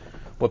to.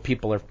 What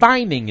people are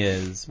finding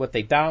is what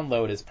they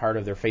download as part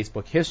of their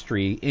Facebook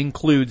history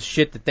includes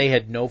shit that they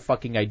had no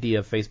fucking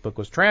idea Facebook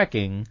was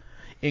tracking,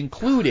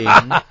 including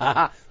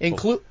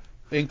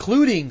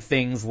including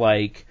things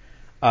like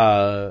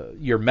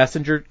your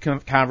messenger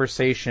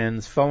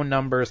conversations, phone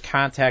numbers,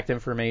 contact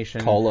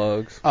information, Call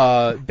logs,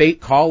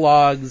 call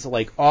logs,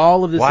 like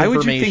all of this Why information.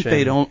 would you think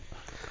they don't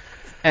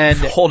and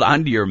hold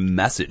on to your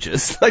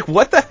messages? Like,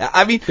 what the hell?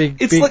 I mean,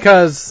 it's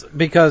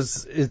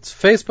because it's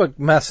Facebook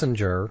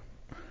Messenger,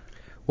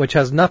 which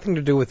has nothing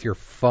to do with your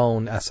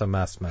phone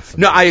SMS messages.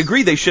 No, I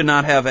agree. They should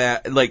not have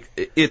I But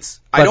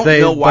don't they-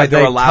 know why but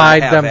they're they allowed tied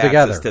to have them access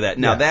together. to that.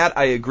 Now Yeah. that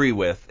I agree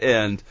with,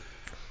 and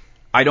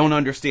I don't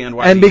understand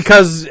why. And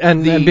because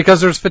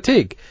there's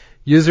fatigue,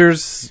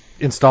 users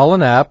install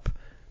an app.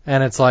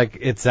 And it's like,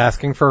 it's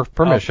asking for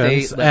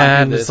permissions, Update, let me do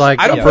and this. it's like,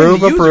 I don't approve,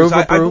 blame the users.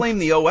 approve. I blame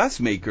the OS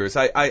makers.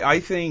 I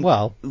think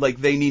like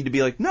they need to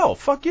be like, no,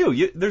 fuck you.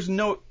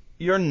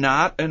 You're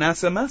not an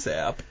SMS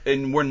app,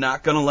 and we're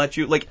not going to let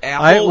you. Like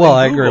Apple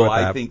I and agree Google, with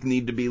that. I think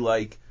need to be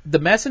like, the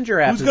Messenger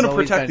app who's going to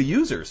protect the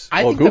users?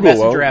 I Well, think Google the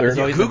Messenger will. app has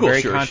They're- always Google been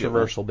very sure as shit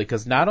controversial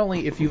because not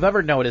only, if you've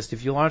ever noticed,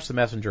 if you launch the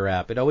Messenger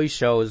app, it always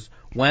shows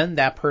when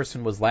that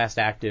person was last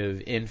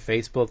active in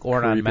Facebook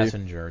or on Creepy.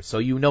 Messenger. So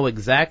you know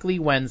exactly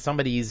when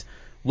somebody's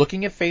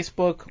looking at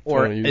Facebook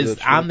or Trying to use is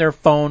that shit. on their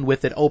phone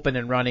with it open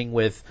and running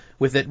with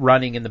it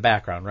running in the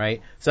background,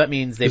 right? So that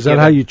means they've Is that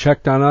how you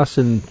checked on us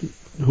and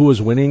who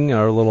was winning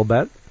our little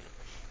bet?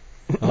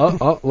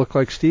 Looked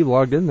like Steve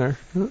logged in there.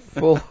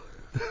 Well,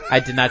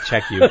 I did not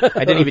check you.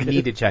 I didn't even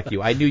need to check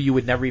you. I knew you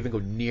would never even go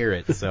near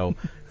it, so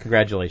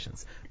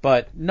congratulations.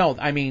 But no,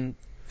 I mean,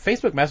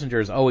 Facebook Messenger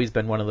has always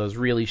been one of those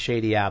really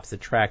shady apps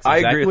that tracks I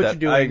exactly agree with what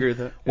that. you're doing, I agree with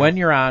that. when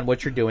you're on,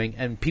 what you're doing,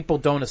 and people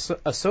don't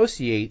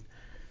associate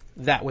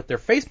that with their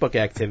Facebook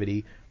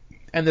activity.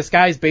 And this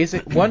guy's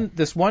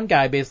this one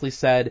guy basically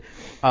said,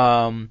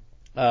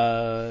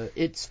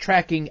 it's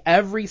tracking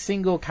every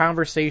single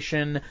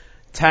conversation,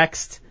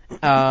 text,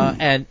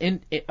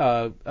 and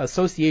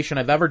association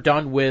I've ever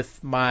done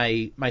with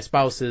my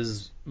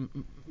spouse's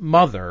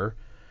mother.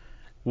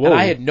 Whoa. And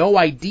I had no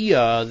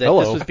idea that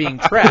Hello. this was being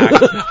tracked.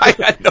 I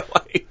had no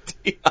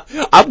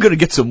idea. I'm gonna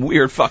get some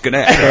weird fucking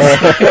ass.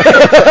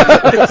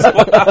 That's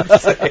what I'm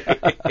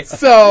saying.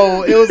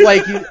 So it was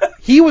like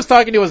he was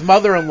talking to his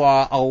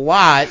mother-in-law a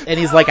lot, and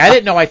he's like, I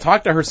didn't know I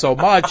talked to her so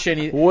much,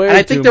 and Way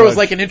I think too there was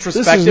much. like an This is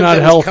introspective not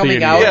that was healthy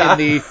coming anymore. out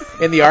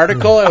in the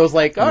article. It was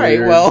like, all right,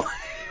 Weird. well.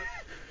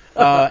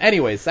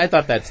 Anyways, I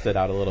thought that stood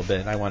out a little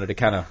bit, and I wanted to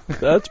kind of.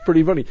 That's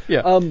pretty funny.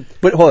 Yeah.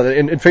 But hold on,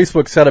 and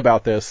Facebook said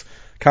about this,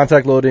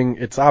 contact loading,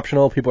 it's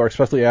optional. People are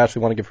expressly asked,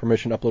 they want to give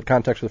permission to upload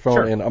contacts to the phone,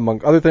 Sure. and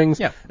among other things,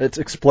 Yeah. it's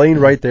explained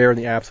right there in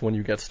the apps when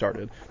you get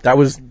started. That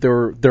was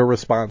their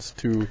response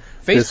to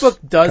Facebook this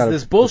does kind of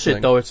this bullshit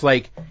thing. though. It's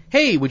like,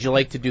 hey, would you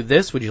like to do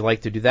this? Would you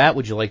like to do that?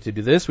 Would you like to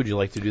do this? Would you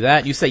like to do that?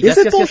 And you say Is yes,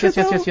 it yes, yes, bullshit, yes,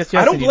 yes, though? yes, yes,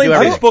 yes. I don't and you blame do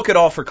everything. Facebook at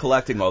all for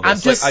collecting all this. I'm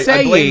just I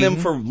blame saying- them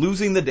for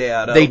losing the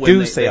data They when do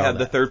they, say they all have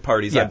the that. third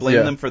parties. Yes. I blame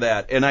Yeah. them for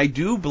that, and I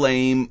do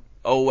blame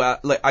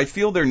I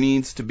feel there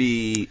needs to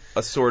be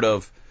a sort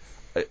of.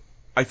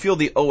 I feel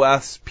the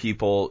OS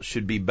people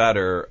should be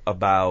better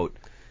about.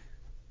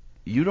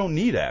 You don't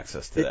need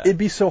access to that. It'd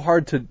be so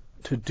hard to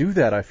do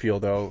that, I feel,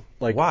 though.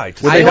 Like, Why?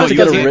 would I they have to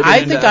get a written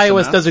think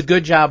iOS SMS? does a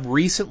good job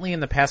recently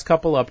in the past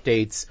couple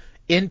updates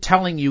in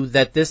telling you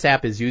that this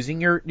app is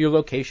using your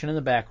location in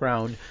the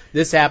background.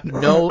 This app I'm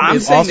it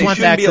saying also they wants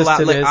shouldn't be access allowed.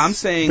 to Like, this. I'm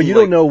saying, But you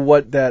like, don't know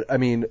what that. I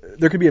mean,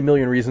 there could be a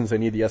million reasons they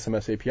need the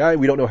SMS API.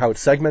 We don't know how it's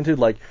segmented.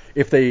 Like,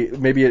 if they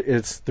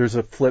there's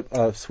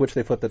a switch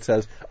they flip that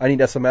says I need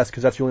SMS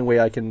because that's the only way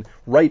I can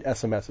write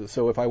SMSs.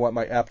 So if I want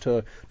my app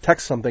to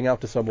text something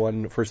out to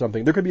someone for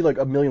something, there could be like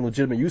a million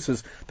legitimate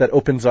uses that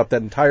opens up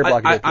that entire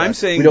block. of API. I'm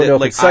saying we don't that, know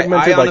if like, it's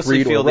segmented, I like honestly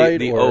read feel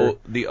or write,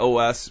 the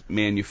OS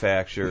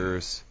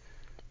manufacturers.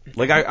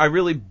 Like, I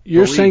really.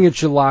 You're believe- saying it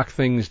should lock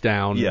things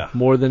down Yeah.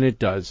 more than it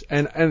does.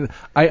 And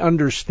I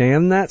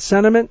understand that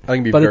sentiment, I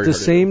can be but very at the hard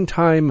to same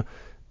time,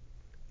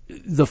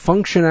 the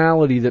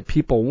functionality that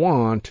people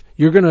want,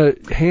 you're going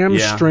to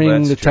hamstring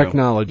that's the true.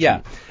 technology.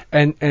 Yeah.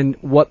 And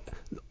what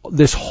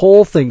this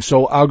whole thing,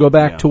 so I'll go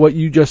back to what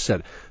you just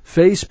said.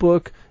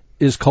 Facebook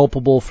is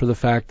culpable for the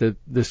fact that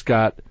this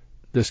got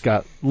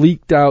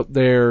leaked out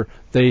there.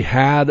 They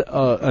had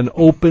an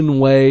open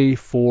way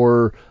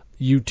for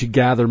you to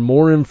gather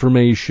more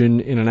information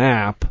in an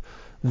app.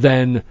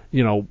 Then,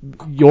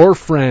 your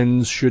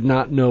friends should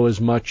not know as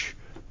much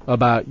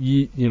about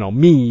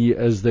me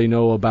as they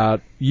know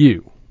about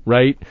you,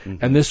 right?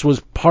 Mm-hmm. And this was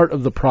part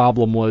of the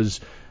problem,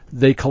 was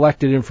they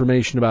collected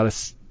information about a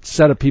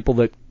set of people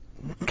that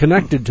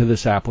connected to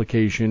this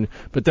application,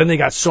 but then they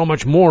got so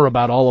much more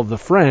about all of the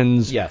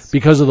friends Yes.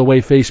 because of the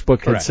way Facebook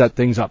had Correct. set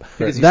things up.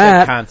 Because you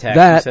that said contacts,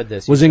 that you said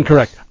this, you was said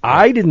incorrect. this.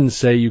 I didn't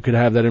say you could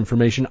have that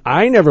information.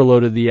 I never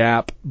loaded the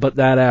app, but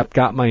that app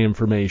got my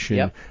information,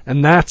 Yep.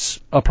 and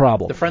that's a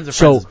problem. The friends of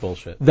so friends is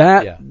bullshit.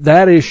 That Yeah.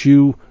 that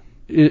issue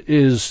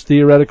is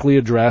theoretically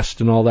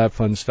addressed and all that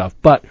fun stuff,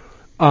 but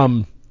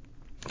because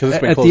it's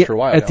been at closed the, for a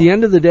while. at the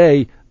end of the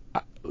day,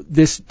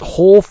 this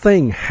whole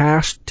thing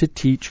has to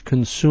teach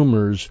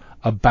consumers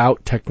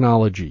about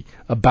technology,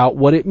 about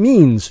what it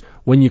means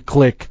when you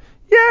click,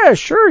 yeah,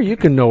 sure, you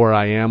can know where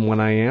I am when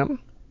I am.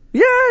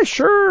 Yeah,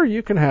 sure,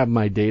 you can have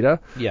my data.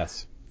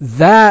 Yes.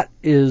 that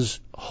is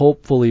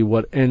hopefully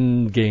what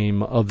end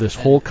game of this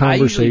whole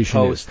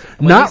conversation is.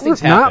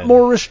 Not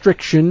more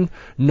restriction,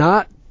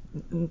 not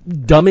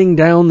dumbing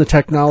down the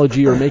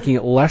technology or making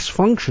it less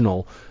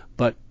functional,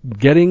 but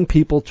getting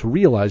people to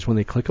realize when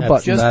they click a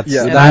button.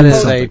 That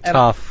is a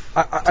tough.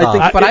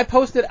 I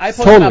posted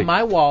totally on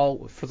my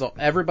wall for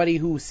everybody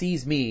who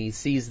sees me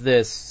sees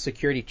this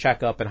security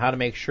checkup and how to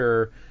make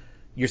sure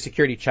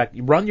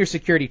run your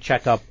security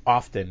checkup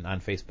often on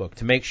Facebook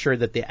to make sure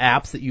that the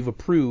apps that you've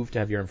approved to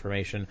have your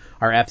information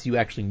are apps you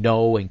actually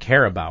know and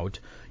care about.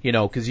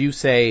 Because you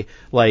say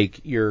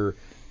like your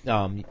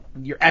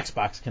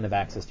Xbox can have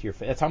access to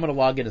that's how I'm going to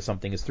log into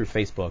something is through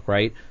Facebook,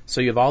 right?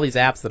 So you have all these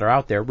apps that are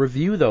out there.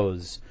 Review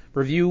those.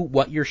 Review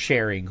what you're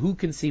sharing. Who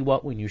can see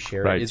what when you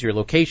share it? Is your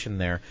location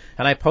there?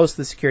 And I post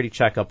the security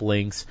checkup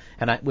links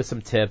with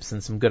some tips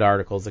and some good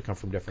articles that come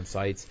from different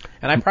sites.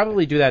 And I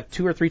probably do that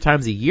 2 or 3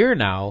 times a year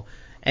now.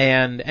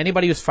 And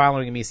anybody who's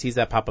following me sees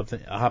that pop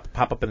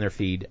up in their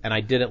feed. And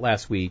I did it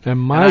last week.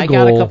 And I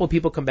got a couple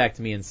people come back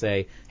to me and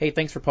say, "Hey,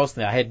 thanks for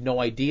posting that. I had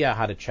no idea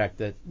how to check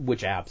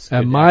which apps."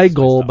 And my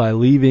goal by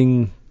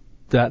leaving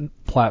that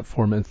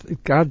platform, and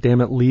God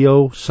damn it,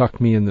 Leo sucked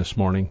me in this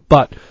morning,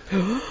 but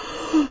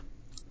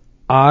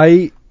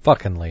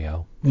fucking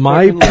Leo.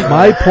 My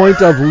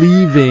point of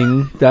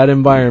leaving that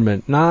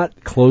environment,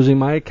 not closing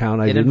my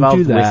account, I didn't do that. It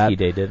involved Whiskey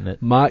Day, didn't it?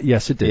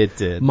 Yes, it did. It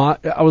did.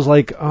 I was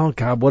like, oh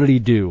God, what did he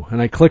do? And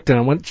I clicked and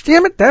I went,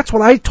 damn it, that's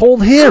what I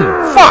told him.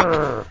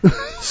 Fuck.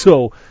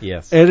 So,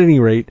 yes. At any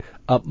rate,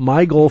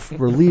 my goal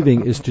for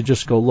leaving is to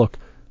just go, look,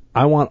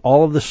 I want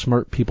all of the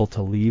smart people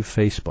to leave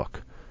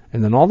Facebook,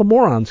 and then all the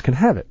morons can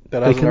have it.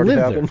 They can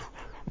live there.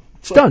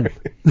 It's done.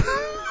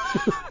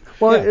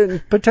 Well,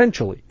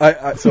 potentially.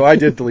 So I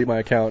did delete my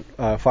account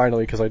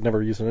finally because I'd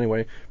never used it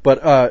anyway.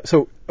 But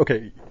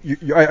okay,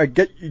 I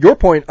get your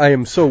point. I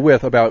am so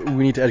with about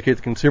we need to educate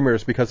the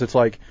consumers because it's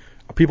like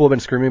people have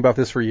been screaming about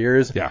this for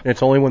years. Yeah. And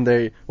it's only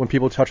when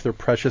people touch their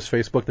precious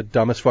Facebook, the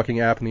dumbest fucking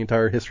app in the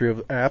entire history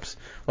of apps,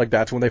 like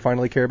that's when they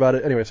finally care about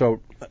it. Anyway,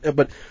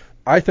 but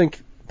I think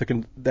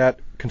that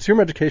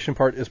consumer education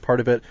part is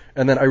part of it,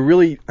 and then I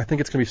think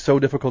it's going to be so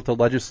difficult to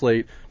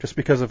legislate just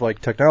because of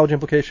like technology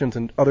implications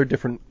and other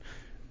different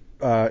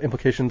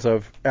implications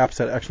of apps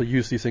that actually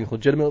use these things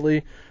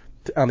legitimately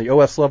on the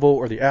OS level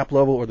or the app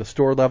level or the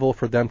store level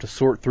for them to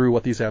sort through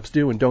what these apps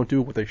do and don't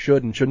do, what they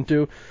should and shouldn't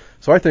do.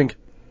 So I think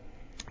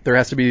there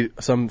has to be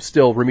some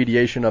still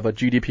remediation of a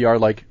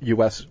GDPR-like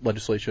U.S.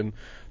 legislation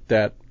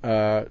that,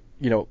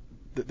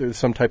 there's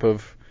some type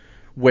of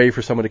way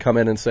for someone to come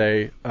in and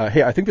say,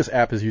 hey, I think this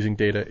app is using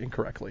data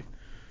incorrectly.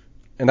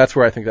 And that's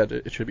where I think that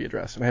it should be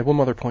addressed. And I have one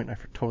other point, and I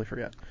totally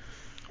forget.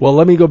 Well,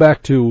 let me go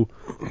back to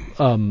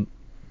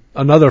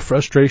another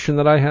frustration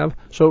that I have.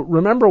 So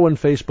remember when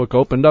Facebook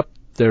opened up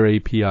their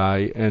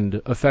API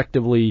and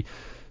effectively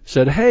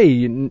said,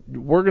 hey,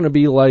 we're going to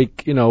be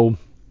like, an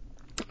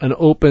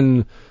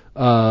open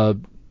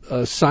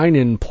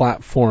sign-in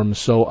platform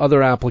so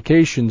other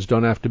applications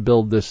don't have to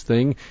build this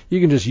thing. You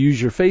can just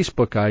use your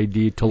Facebook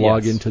ID to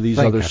log into these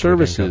other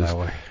services.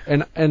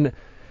 And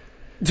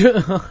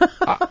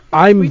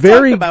I'm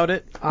very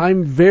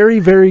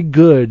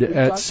good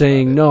at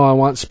saying, no, I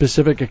want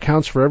specific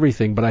accounts for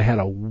everything, but I had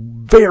a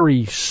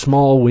very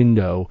small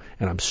window,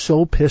 and I'm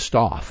so pissed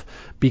off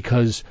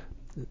because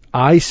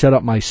I set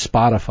up my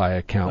Spotify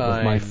account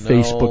with my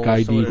Facebook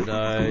ID,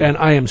 and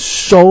I am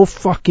so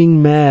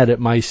fucking mad at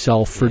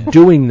myself for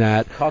doing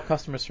that. Call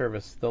customer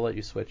service. They'll let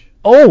you switch.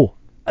 Oh,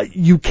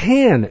 you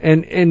can.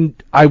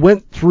 And I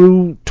went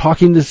through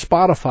talking to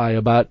Spotify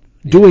about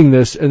doing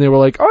this, and they were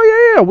like,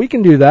 oh, yeah, we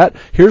can do that.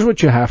 Here's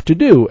what you have to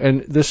do,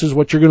 and this is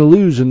what you're going to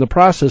lose in the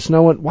process. And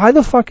I went, why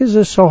the fuck is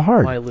this so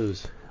hard? Why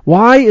lose?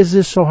 Why is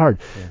this so hard?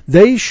 Yeah.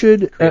 They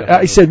should...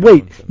 I said,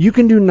 wait, you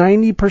can do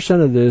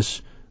 90% of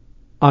this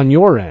on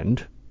your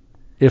end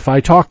if I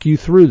talk you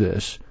through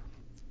this.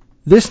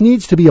 This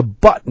needs to be a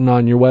button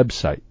on your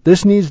website.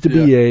 This needs to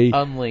be a...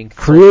 Unlinked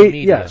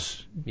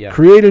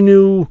create a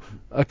new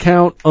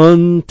account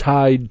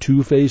untied to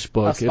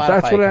Facebook, if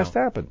that's what has to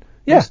happen.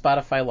 Yeah.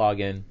 Spotify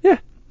login. Yeah.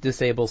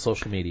 Disable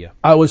social media.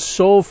 I was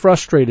so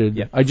frustrated.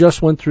 Yeah. I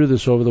just went through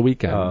this over the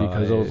weekend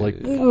because I was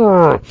like,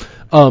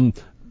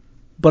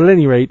 but at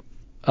any rate,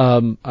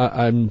 I'm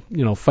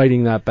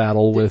fighting that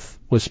battle with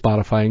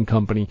Spotify and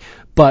company.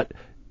 But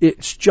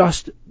it's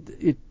just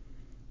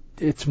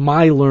it's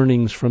my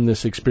learnings from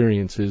this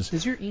experience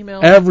is your email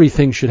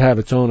everything should have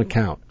its own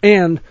account.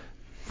 And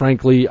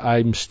frankly,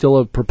 I'm still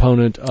a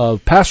proponent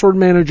of password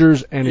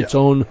managers and its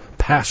own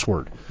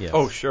password. Yes.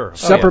 Oh, sure.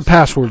 Separate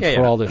passwords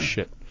for all this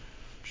shit.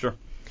 Sure.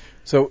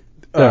 So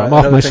I'm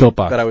off my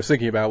soapbox. That I was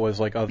thinking about was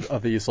like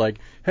of these like,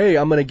 hey,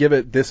 I'm going to give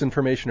it this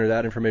information or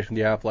that information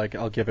in the app. Like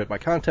I'll give it my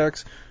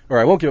contacts, or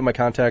I won't give it my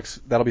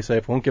contacts. That'll be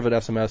safe. I won't give it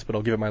SMS, but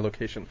I'll give it my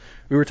location.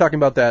 We were talking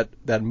about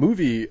that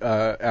movie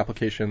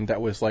application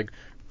that was like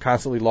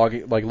constantly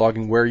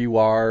logging where you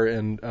are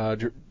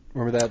and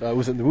Remember that?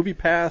 Was it the Movie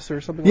Pass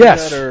or something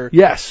Yes. like that? Or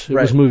Yes, it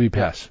Right. was Movie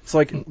Pass. It's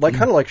like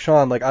kind of like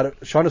Sean. Like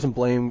Sean doesn't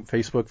blame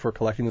Facebook for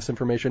collecting this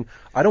information.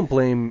 I don't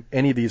blame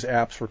any of these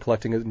apps for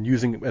collecting it and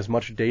using as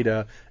much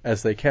data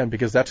as they can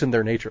because that's in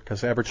their nature.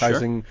 Because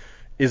advertising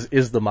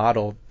is the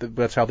model.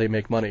 That's how they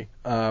make money.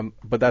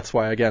 But that's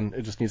why again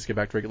it just needs to get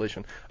back to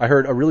regulation. I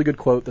heard a really good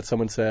quote that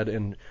someone said,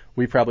 and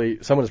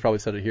someone has probably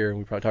said it here, and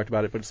we probably talked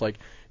about it. But it's like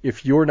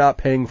if you're not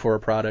paying for a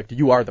product,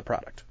 you are the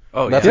product.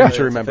 Oh, That's yeah. what you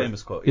should That's remember. a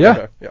famous quote. Yeah.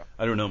 Okay, yeah.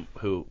 I don't know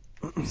who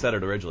said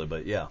it originally,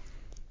 but yeah.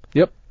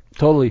 Yep,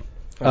 totally.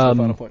 That's the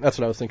final point. That's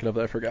what I was thinking of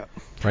that I forgot.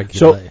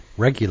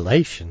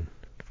 Regulation.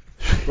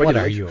 What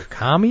are you, a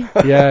commie?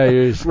 Yeah, it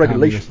is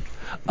Regulation.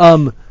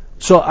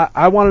 So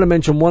I wanted to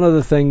mention one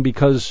other thing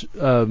because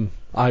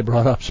I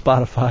brought up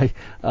Spotify.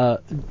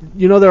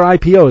 Their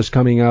IPO is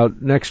coming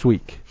out next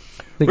week.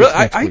 Really,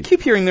 I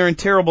keep hearing they're in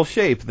terrible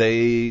shape.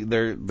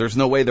 There's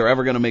no way they're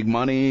ever going to make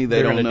money. They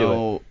They're don't gonna do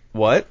know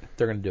what.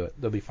 They're going to do it.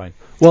 They'll be fine.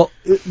 Well,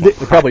 They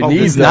probably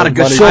need It's not a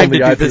good money time from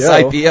to the do this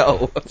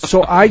IPO. IPO.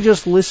 so I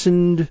just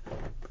listened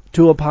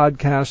to a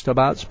podcast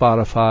about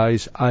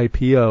Spotify's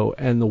IPO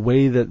and the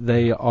way that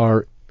they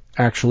are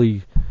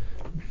actually.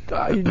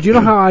 Do you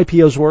know how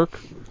IPOs work?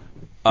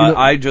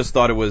 I just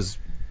thought it was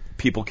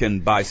people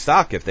can buy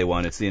stock if they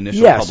want. It's the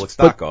initial Yes, public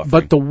stock offering.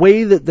 but the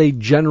way that they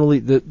generally,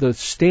 the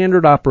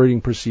standard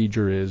operating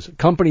procedure is, a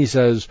company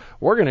says,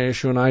 we're going to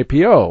issue an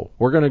IPO,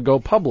 we're going to go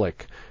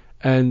public.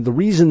 And the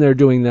reason they're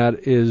doing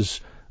that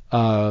is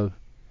to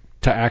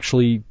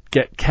actually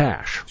get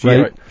cash, right?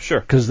 Yeah, right. Sure.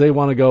 Because they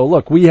want to go,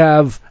 look, we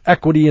have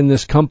equity in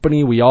this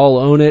company, we all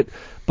own it,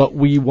 but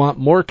we want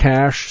more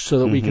cash so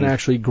that we can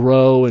actually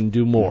grow and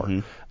do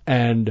more.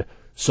 And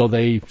so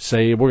they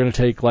say, we're going to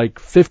take like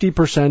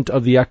 50%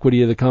 of the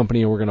equity of the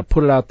company and we're going to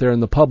put it out there in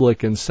the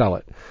public and sell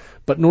it.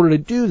 But in order to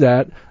do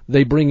that,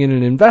 they bring in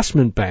an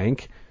investment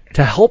bank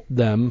to help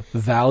them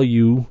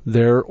value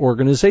their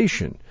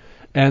organization.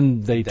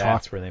 And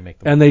That's where they make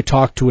the and they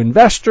talk to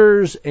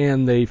investors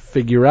and they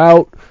figure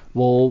out,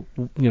 well,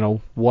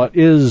 what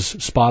is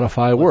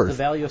Spotify What's worth? the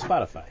value of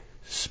Spotify?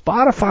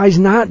 Spotify's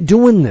not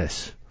doing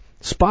this.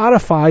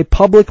 Spotify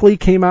publicly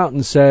came out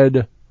and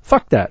said,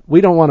 fuck that. We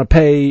don't want to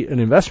pay an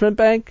investment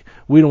bank.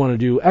 We don't want to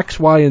do X,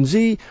 Y, and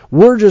Z.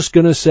 We're just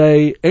going to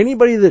say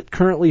anybody that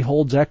currently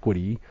holds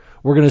equity,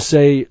 we're going to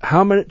say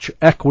how much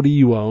equity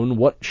you own,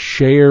 what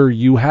share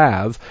you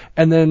have,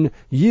 and then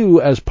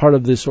you as part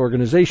of this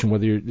organization,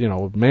 whether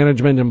you're,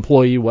 management,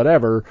 employee,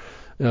 whatever,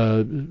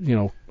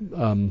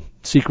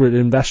 secret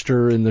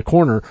investor in the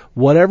corner,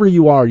 whatever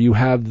you are, you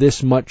have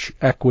this much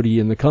equity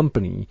in the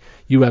company.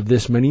 You have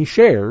this many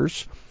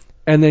shares,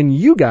 and then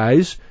you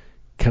guys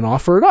can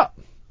offer it up.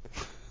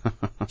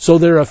 So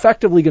they're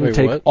effectively going to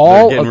take what?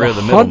 all They're of getting rid of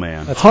the the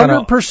middleman.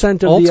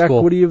 100% of old the school.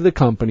 equity of the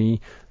company.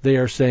 They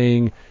are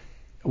saying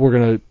we're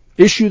going to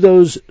issue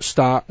those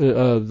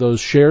those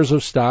shares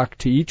of stock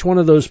to each one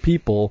of those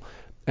people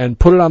and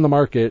put it on the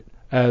market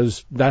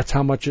as that's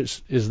how much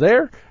is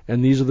there,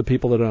 and these are the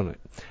people that own it.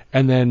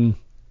 And then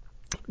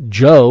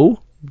Joe,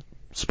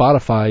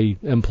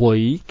 Spotify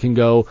employee, can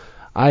go,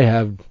 I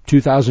have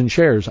 2,000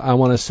 shares. I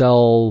want to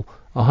sell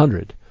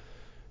 100.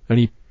 And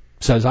he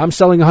says, I'm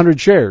selling 100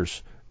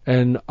 shares.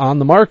 And on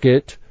the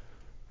market,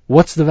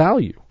 what's the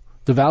value?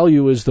 The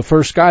value is the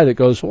first guy that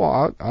goes,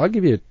 well, I'll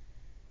give you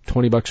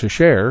 $20 a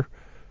share.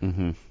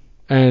 Mm-hmm.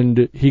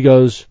 And he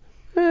goes,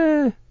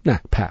 nah,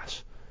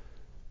 pass.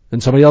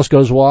 And somebody else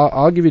goes, well,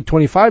 I'll give you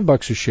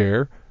 $25 a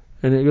share.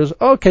 And it goes,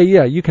 okay,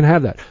 yeah, you can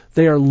have that.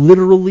 They are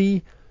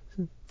literally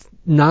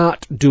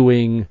not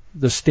doing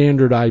the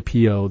standard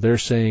IPO. They're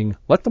saying,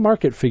 let the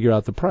market figure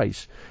out the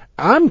price.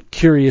 I'm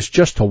curious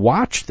just to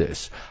watch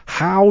this.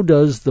 How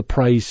does the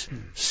price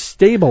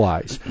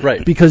stabilize?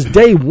 Right. Because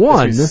day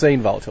one,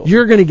 insane volatility.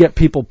 you're going to get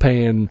people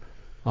paying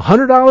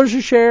 $100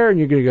 a share, and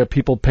you're going to get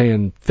people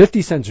paying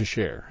 50 cents a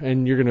share.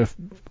 And you're going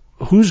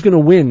to, who's going to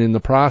win in the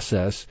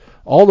process?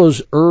 All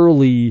those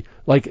early,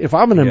 like if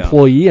I'm an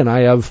employee and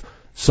I have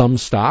some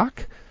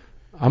stock,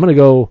 I'm going to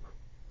go,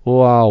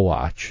 well, I'll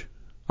watch.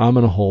 I'm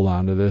going to hold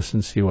on to this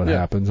and see what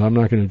happens. I'm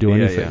not going to do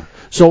anything. Yeah.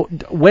 So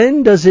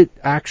when does it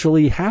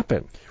actually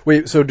happen?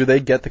 Wait, so do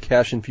they get the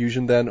cash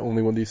infusion then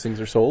only when these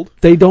things are sold?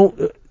 They don't,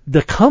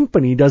 the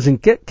company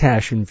doesn't get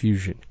cash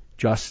infusion,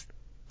 just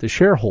the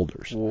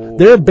shareholders. Whoa.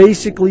 They're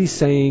basically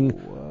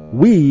saying,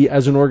 we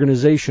as an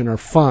organization are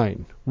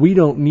fine. We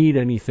don't need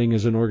anything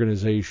as an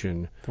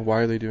organization. Then why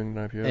are they doing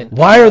an IPO? And-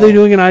 Why are they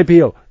doing an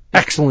IPO?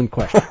 Excellent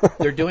question.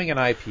 They're doing an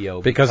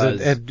IPO Because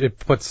it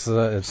puts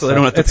So they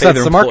don't have to it pay sets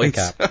their the market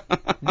employees.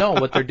 cap. no,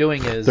 what they're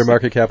doing is Their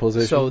market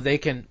capitalization? so they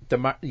can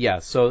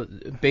so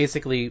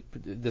basically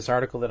this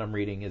article that I'm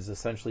reading is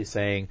essentially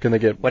saying Can they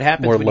get what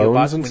happens more when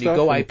loans you and when stuff you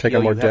go and IPO, take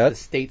on more you debt? have to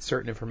state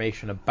certain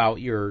information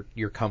about your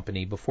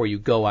company before you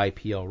go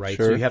IPO, right?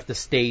 Sure. So you have to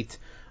state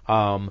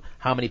how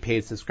many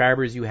paid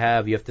subscribers you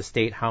have. You have to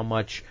state how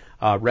much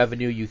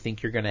revenue you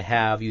think you're going to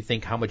have. You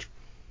think how much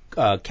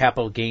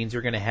capital gains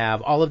you're going to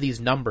have. All of these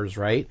numbers,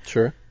 right?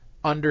 Sure.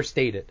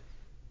 Understated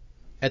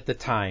at the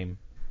time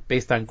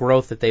based on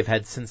growth that they've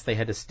had since they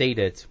had to state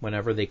it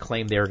whenever they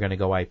claimed they were going to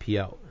go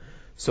IPO.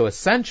 So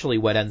essentially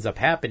what ends up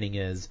happening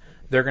is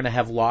they're going to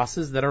have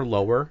losses that are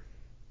lower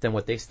than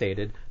what they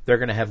stated. They're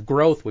going to have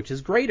growth which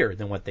is greater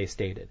than what they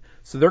stated.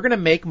 So they're going to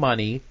make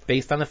money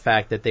based on the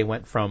fact that they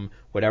went from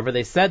whatever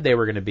they said they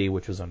were going to be,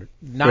 which was I don't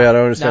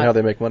understand how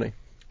they make money.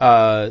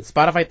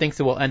 Spotify thinks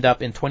it will end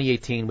up in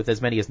 2018 with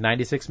as many as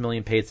 96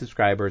 million paid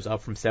subscribers,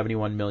 up from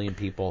 71 million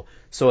people.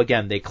 So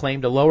again, they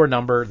claimed a lower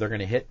number. They're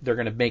going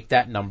to make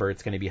that number.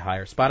 It's going to be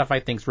higher.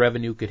 Spotify thinks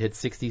revenue could hit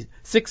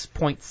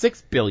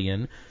 66.6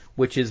 billion,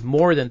 which is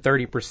more than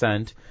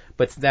 30%,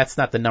 but that's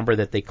not the number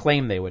that they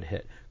claim they would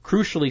hit.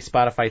 Crucially,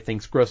 Spotify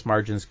thinks gross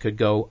margins could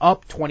go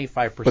up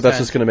 25%. But that's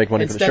just going to make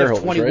money for the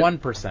shareholders, instead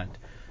of 21%. Right?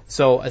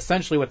 So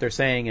essentially what they're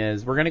saying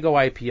is, we're going to go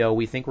IPO.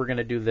 We think we're going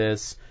to do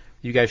this.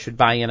 You guys should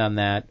buy in on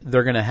that.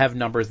 They're going to have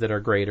numbers that are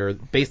greater,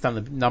 based on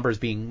the numbers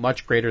being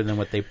much greater than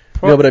what they.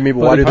 No, but I mean,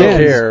 why do they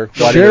care?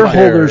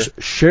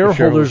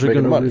 Shareholders are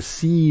going to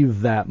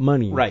receive that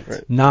money,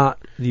 right? Not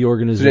the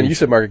organization. So then you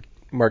said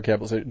market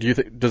capitalization. Do you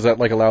think does that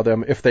allow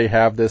them, if they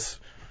have this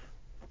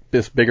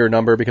bigger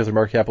number because of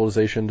market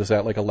capitalization, does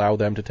that allow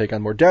them to take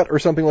on more debt or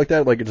something like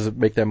that? Does it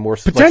make them more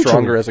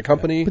stronger as a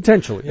company?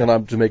 Potentially. And allow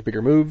them to make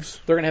bigger moves?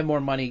 They're going to have more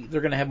money.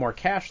 They're going to have more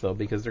cash, though,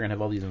 because they're going to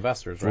have all these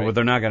investors, right? Well,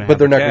 they're not going to But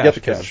they're not going to get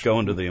the cash. It's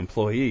going to the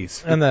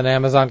employees. And then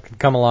Amazon can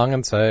come along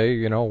and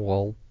say,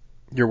 well,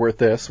 you're worth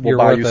this. We'll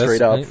buy you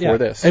straight up for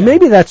this. And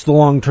maybe that's the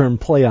long-term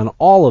play on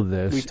all of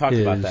this. We talked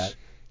about that.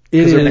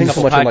 Because they're paying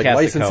so much in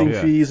licensing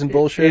fees and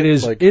bullshit. It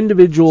is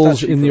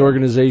individuals in the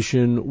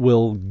organization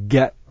will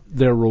get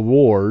their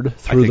reward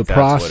through the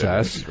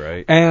process,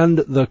 right? And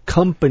the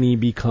company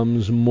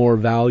becomes more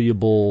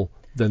valuable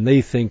than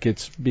they think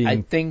it's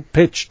being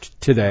pitched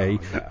today.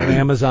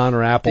 Amazon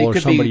or Apple or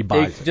somebody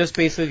buys it. Just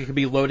basically could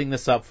be loading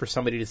this up for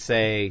somebody to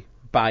say,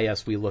 buy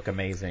us, we look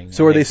amazing.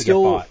 So are they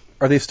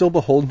still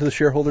beholden to the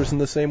shareholders in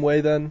the same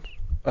way then?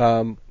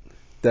 That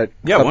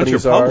once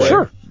you're public,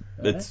 sure.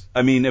 It's.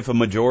 I mean, if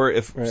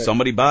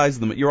somebody buys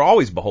them, you're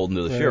always beholden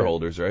to the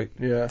shareholders, right?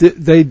 Yeah.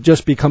 They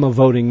just become a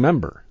voting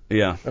member.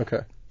 Yeah. Okay.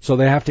 So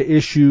they have to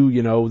issue,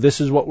 this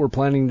is what we're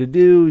planning to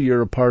do.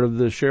 You're a part of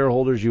the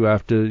shareholders. You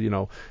have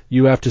to,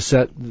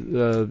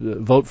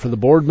 vote for the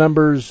board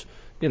members.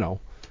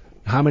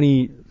 How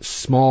many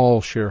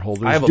small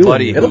shareholders? I have a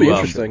buddy. It'll be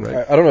interesting.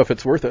 Right. I don't know if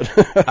it's worth it.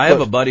 I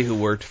have a buddy who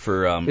worked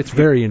for. It's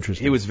very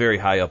interesting. He was very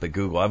high up at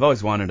Google. I've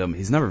always wanted him.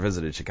 He's never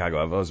visited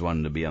Chicago. I've always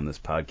wanted him to be on this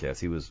podcast.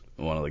 He was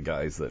one of the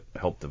guys that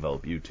helped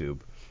develop YouTube.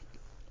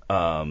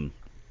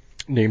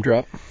 Name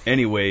drop.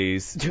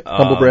 Anyways,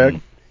 humble brag.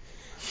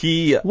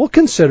 We'll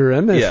consider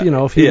him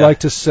if he'd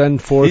like to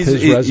send forth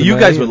his resume. You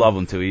guys would love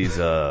him too.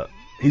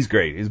 He's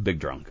great. He's a big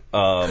drunk.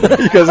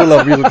 You guys would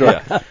love him. He's a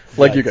drunk.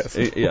 Like you guys.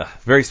 Yeah,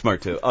 very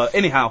smart too.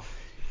 Anyhow,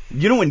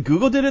 when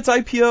Google did its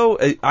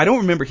IPO, I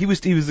don't remember. He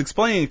was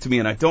explaining it to me,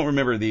 and I don't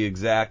remember the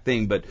exact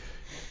thing, but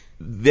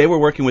they were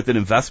working with an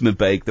investment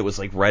bank that was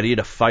ready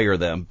to fire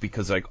them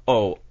because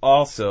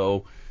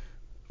also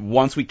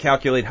once we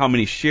calculate how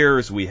many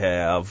shares we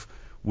have,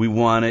 we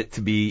want it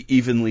to be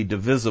evenly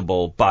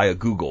divisible by a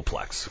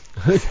Googleplex.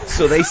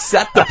 So they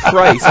set the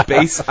price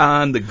based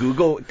on the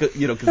Google, because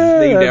it's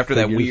named after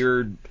that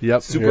weird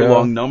super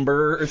long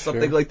number or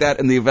something like that.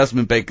 And the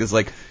investment bank is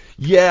like,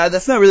 yeah,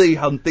 that's not really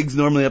how things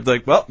normally happen.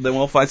 Like, well, then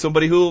we'll find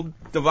somebody who'll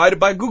divide it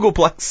by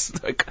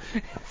Googleplex. Like,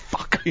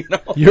 fuck,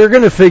 You're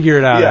going to figure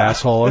it out,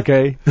 asshole,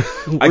 okay?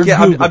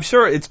 I'm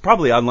sure it's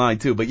probably online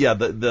too, but yeah,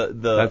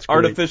 the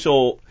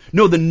artificial...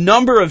 No, the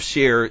number of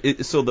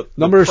shares. So the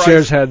number of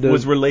shares had to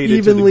was related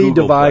evenly to the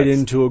divide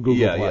into a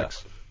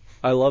Googleplex. Yeah.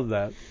 I love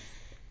that.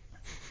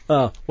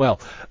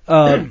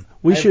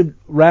 We should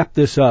wrap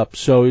this up.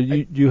 So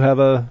you have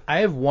a... I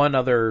have one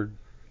other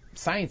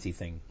sciencey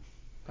thing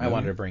I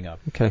wanted to bring up.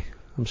 Okay,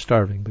 I'm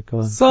starving, but go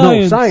on.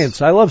 Science. No,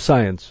 science. I love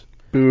science.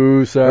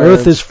 Boo, science.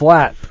 Earth is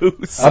flat.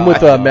 I'm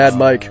with Mad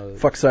Mike.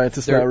 Fuck science,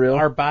 it's not real.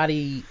 Our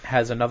body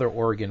has another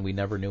organ we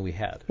never knew we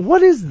had.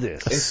 What is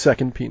this? A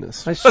second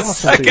penis. I saw a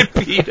second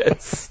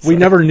penis. We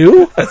never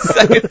knew? A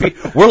second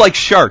penis. We're like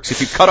sharks.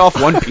 If you cut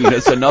off one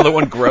penis, another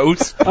one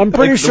grows. I'm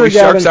pretty sure the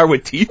way sharks are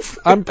with teeth.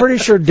 I'm pretty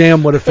sure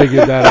Dan would have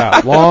figured that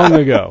out long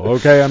ago.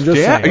 Okay, I'm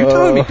just saying. Are you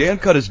telling me Dan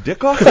cut his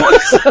dick off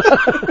once?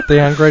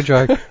 Dan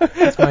Greyjoy.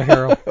 That's my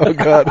hero. Oh,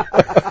 God.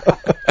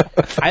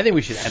 I think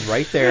we should end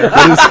right there.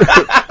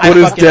 What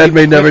is dead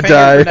may never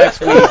die.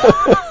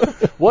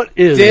 What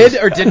is...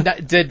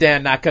 Did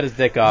Dan not cut his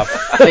dick off?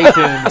 Stay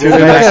tuned. Tune in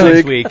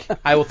next week.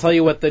 I will tell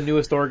you what the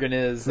newest organ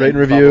is. Rate and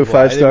review, blah, blah,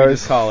 blah. 5 stars.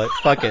 Just call it.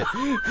 Fuck it.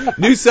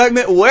 New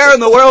segment, where in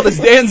the world is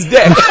Dan's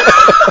dick?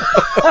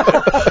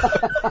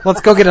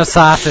 Let's go get a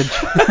sausage.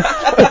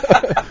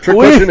 Trick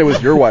question, it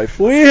was your wife.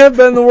 We have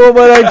been the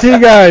Worldwide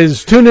IT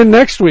guys. Tune in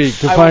next week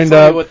to find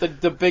out what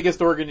the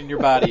biggest organ in your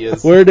body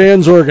is. Where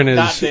Dan's organ is.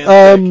 Not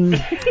Dan's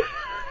dick.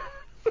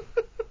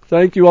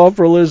 Thank you all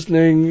for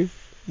listening.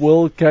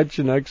 We'll catch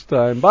you next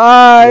time.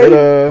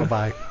 Bye.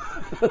 Bye.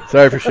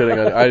 Sorry for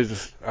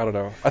shitting. I don't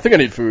know. I think I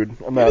need food.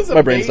 My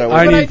brain's not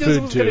working. working. I need food too. What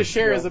I was going to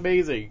share is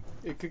amazing.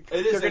 It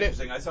is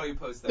interesting. I saw you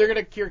post that. They're going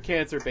to cure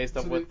cancer based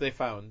on what they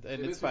found,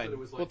 and it's fine.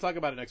 We'll talk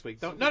about it next week.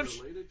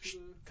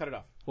 Cut it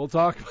off. We'll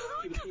talk.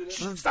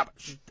 Stop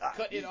it.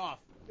 Cut it off.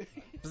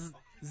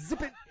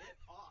 Zip it.